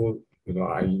helpful,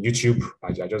 I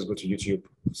just go to YouTube,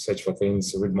 search for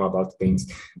things, read more about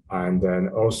things, and then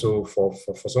also for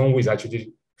someone who is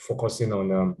actually focusing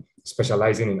on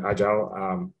specializing in Agile,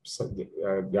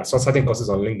 there are certain courses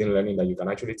on LinkedIn Learning that you can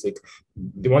actually take.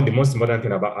 The most important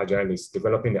thing about Agile is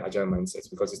developing the Agile mindset,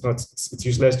 because it's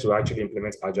useless to actually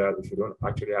implement Agile if you don't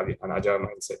actually have an Agile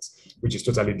mindset, which is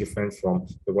totally different from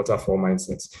the waterfall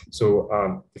mindset. So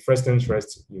the first things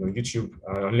first, YouTube,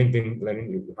 on LinkedIn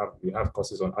Learning, you have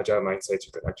courses on Agile mindset.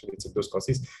 You can actually take those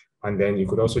courses, and then you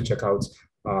could also check out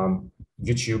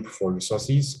YouTube for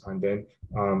resources, and then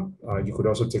you could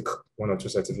also take 1 or 2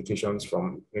 certifications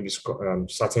from maybe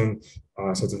certain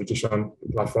certification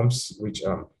platforms, which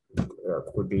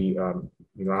could be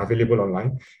available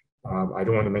online. I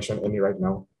don't want to mention any right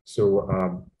now.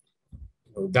 So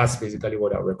that's basically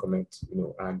what I recommend.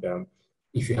 And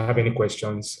if you have any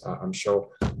questions, I'm sure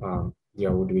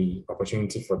there will be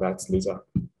opportunity for that later.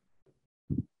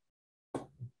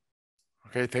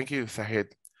 Okay, thank you, Sahid.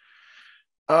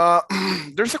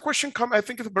 There's a question I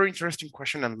think it's a very interesting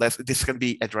question, unless this can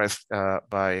be addressed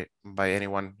by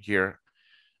anyone here.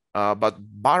 But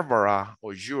Barbara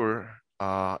Ojur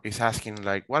is asking,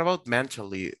 like, what about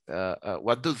mentally?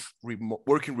 What does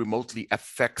working remotely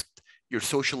affect your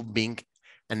social being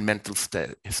and mental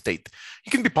state? It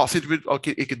can be positive,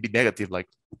 okay, it could be negative. Like,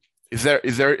 is there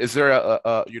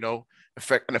a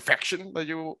an affection that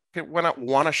you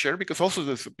want to share? Because also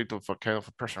there's a bit of a kind of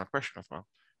a personal question as well.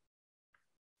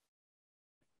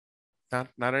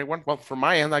 Not anyone. Well, from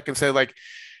my end, I can say, like,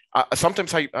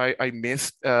 sometimes I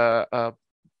miss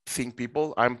seeing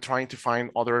people. I'm trying to find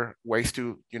other ways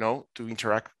to, to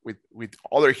interact with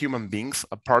other human beings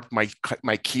apart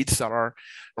my kids that are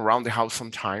around the house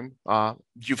sometime.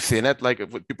 You've seen it, like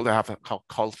with people that have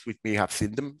calls with me have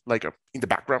seen them like in the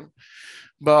background.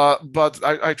 But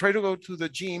I try to go to the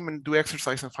gym and do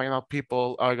exercise and find out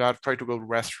people. I got try to go to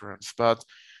restaurants, but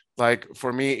like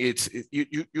for me,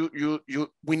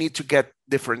 we need to get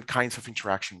different kinds of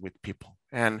interaction with people.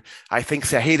 And I think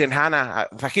Zahid and Hannah,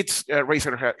 Zahid's raised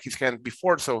his hand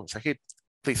before, so Zahid,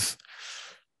 please.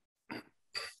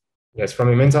 Yes, from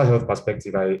a mental health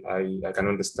perspective, I can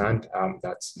understand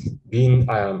that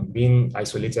being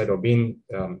isolated or being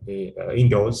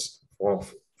indoors for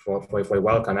a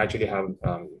while can actually have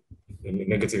a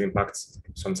negative impact.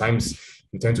 Sometimes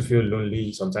you tend to feel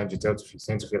lonely. Sometimes you tend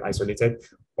to feel isolated.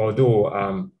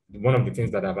 Although one of the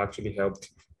things that have actually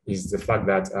helped is the fact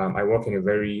that I work in a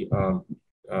very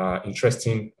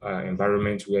interesting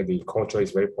environment where the culture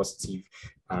is very positive,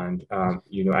 and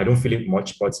I don't feel it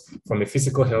much. But from a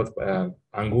physical health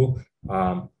angle,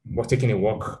 we're taking a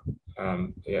walk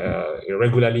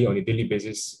regularly on a daily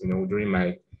basis, during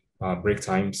my break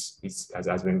times,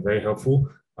 has been very helpful.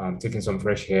 Taking some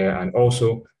fresh air, and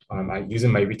also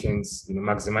using my weekends,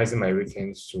 maximizing my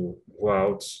weekends to go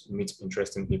out, meet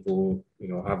interesting people,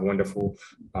 have wonderful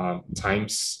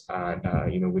times,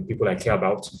 and with people I care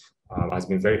about, has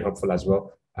been very helpful as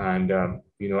well. And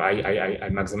I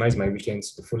maximize my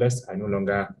weekends to the fullest. I no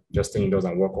longer just stay indoors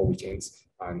and work all weekends,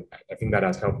 and I think that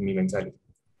has helped me mentally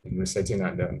in resetting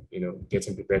and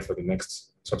getting prepared for the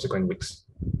next subsequent weeks.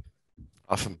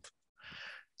 Awesome,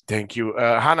 thank you,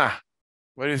 Hannah.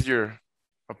 What is your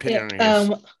opinion on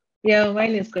this? Yeah,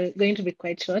 mine is going to be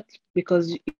quite short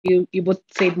because you both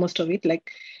said most of it. Like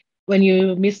when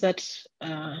you miss that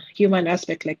human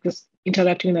aspect, like just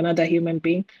interacting with another human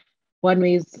being, one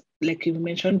way is, like you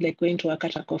mentioned, like going to work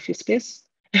at a coffee space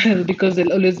because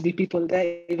there'll always be people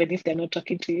there, even if they're not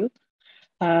talking to you.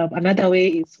 Another way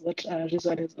is what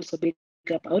Rizwan is also big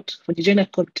about. When you join a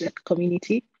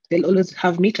community, they'll always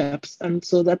have meetups. And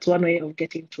so that's one way of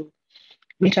getting to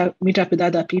meet up with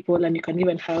other people. And you can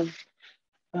even have,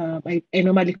 I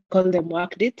normally call them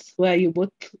work dates, where you're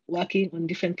both working on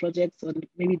different projects or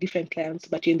maybe different clients,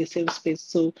 but you're in the same space.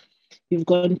 So you've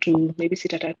gone to maybe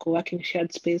sit at a co-working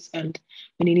shared space, and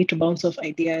when you need to bounce off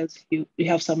ideas, you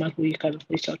have someone who you can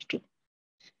reach out to.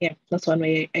 Yeah, that's one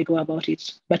way I go about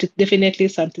it. But it's definitely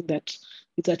something that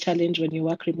is a challenge when you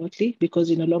work remotely, because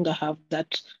you no longer have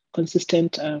that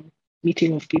consistent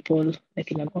meeting of people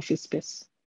like in an office space.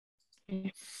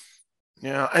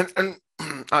 Yeah, and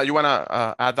you want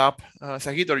to add up,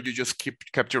 Sahid, or you just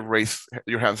kept your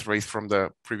hands raised from the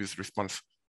previous response?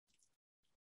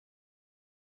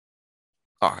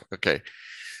 Okay.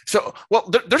 So, well,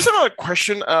 there's another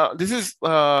question. This is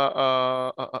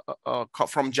from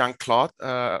Jean-Claude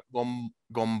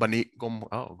Gombaniro.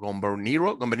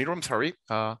 I'm sorry.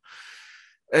 And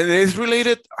it's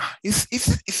related.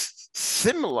 It's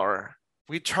similar.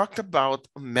 We talked about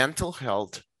mental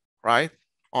health, right?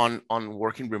 On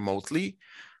working remotely,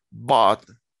 but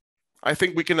I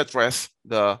think we can address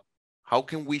how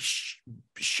can we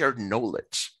share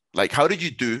knowledge? Like, how did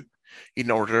you do in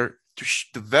order to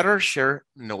better share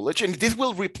knowledge? And this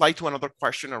will reply to another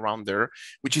question around there,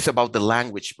 which is about the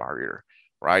language barrier,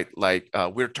 right? Like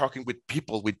we're talking with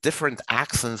people with different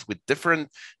accents, with different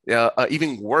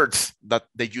even words that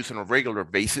they use on a regular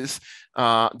basis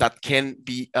that can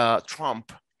be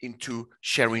trump into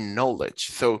sharing knowledge.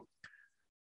 So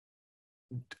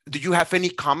do you have any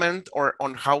comment or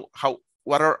on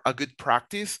what are a good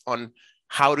practice on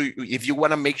how to, if you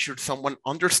want to make sure someone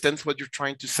understands what you're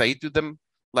trying to say to them,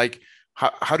 like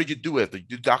how do you do it? Do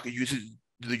you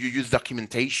use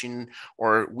documentation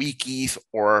or wikis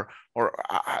or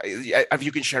if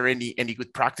you can share any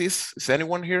good practice? Is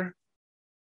anyone here?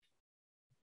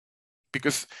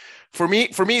 Because for me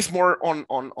it's more on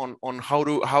how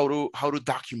to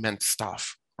document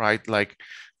stuff, right? Like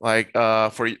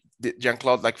for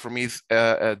Jean-Claude, like for me, it's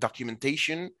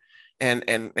documentation and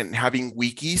having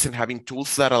wikis and having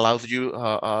tools that allows you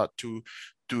to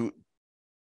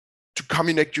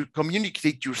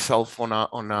communicate yourself on a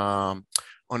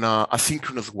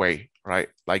asynchronous way, right?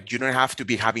 Like you don't have to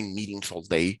be having meetings all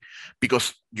day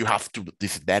because you have two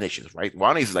disadvantages, right?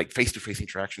 One is like face-to-face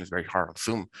interaction is very hard on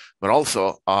Zoom, but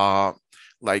also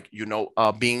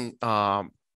being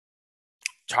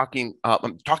talking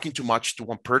too much to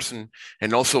one person,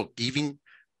 and also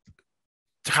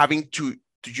having to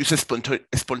use this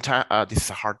is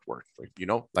a hard word,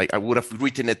 like I would have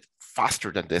written it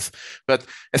faster than this. But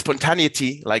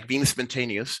spontaneity, like being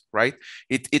spontaneous, right?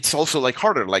 It's also like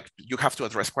harder, like you have to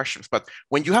address questions. But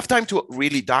when you have time to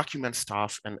really document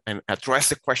stuff and address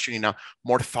the question in a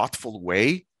more thoughtful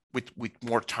way, with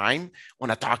more time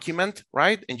on a document,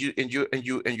 right? And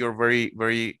you're very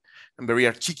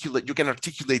articulate. You can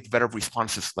articulate better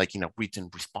responses, like in a written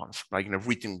response, like in a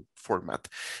written format.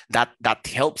 That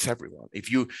helps everyone.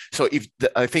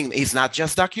 I think it's not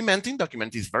just documenting.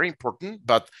 Documenting is very important,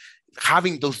 but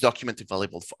having those documents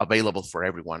available for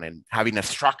everyone and having a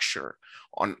structure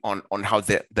on how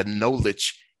the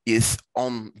knowledge is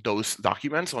on those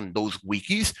documents, on those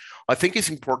wikis, I think is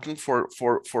important for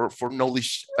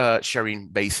knowledge sharing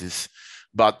basis.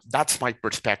 But that's my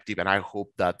perspective, and I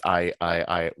hope that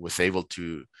I was able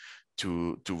to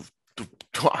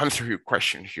answer your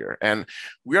question here. And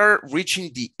we are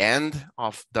reaching the end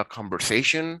of the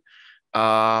conversation.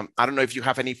 I don't know if you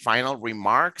have any final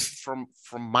remarks from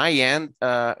my end.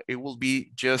 It will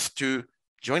be just to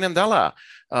join Andela,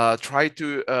 try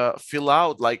to fill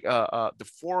out like the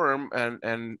form,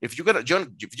 and if you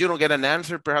don't get an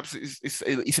answer, perhaps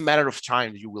it's a matter of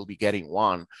time. You will be getting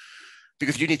one,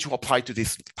 because you need to apply to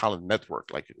this talent network.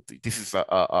 Like this is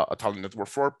a talent network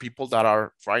for people that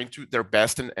are trying to their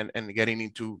best and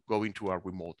going to a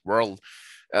remote world.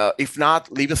 If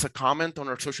not, leave us a comment on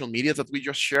our social media that we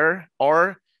just share,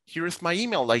 or here's my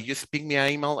email. Like just ping me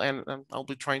an email, and I'll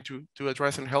be trying to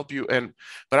address and help you.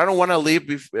 But I don't want to leave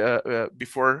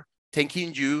before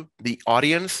thanking you, the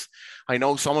audience. I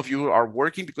know some of you are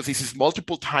working because this is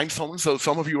multiple time zones. So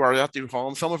some of you are at your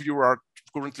home, some of you are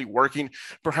currently working.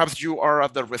 Perhaps you are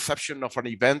at the reception of an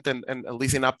event and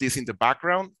listening up this in the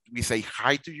background. We say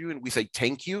hi to you and we say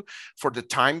thank you for the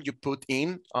time you put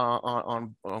in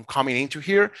on coming into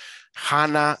here.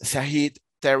 Hannah, Sahid,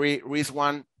 Terry,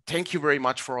 Rizwan, thank you very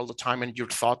much for all the time and your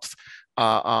thoughts.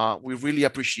 We really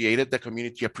appreciate it. The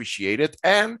community appreciate it.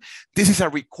 And this is a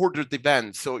recorded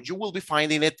event, so you will be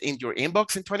finding it in your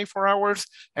inbox in 24 hours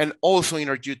and also in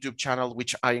our YouTube channel,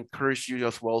 which I encourage you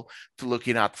as well to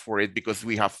looking out for it, because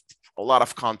we have a lot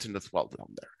of content as well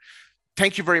down there.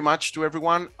 Thank you very much to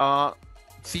everyone.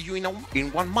 See you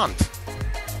in 1 month.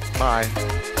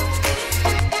 Bye.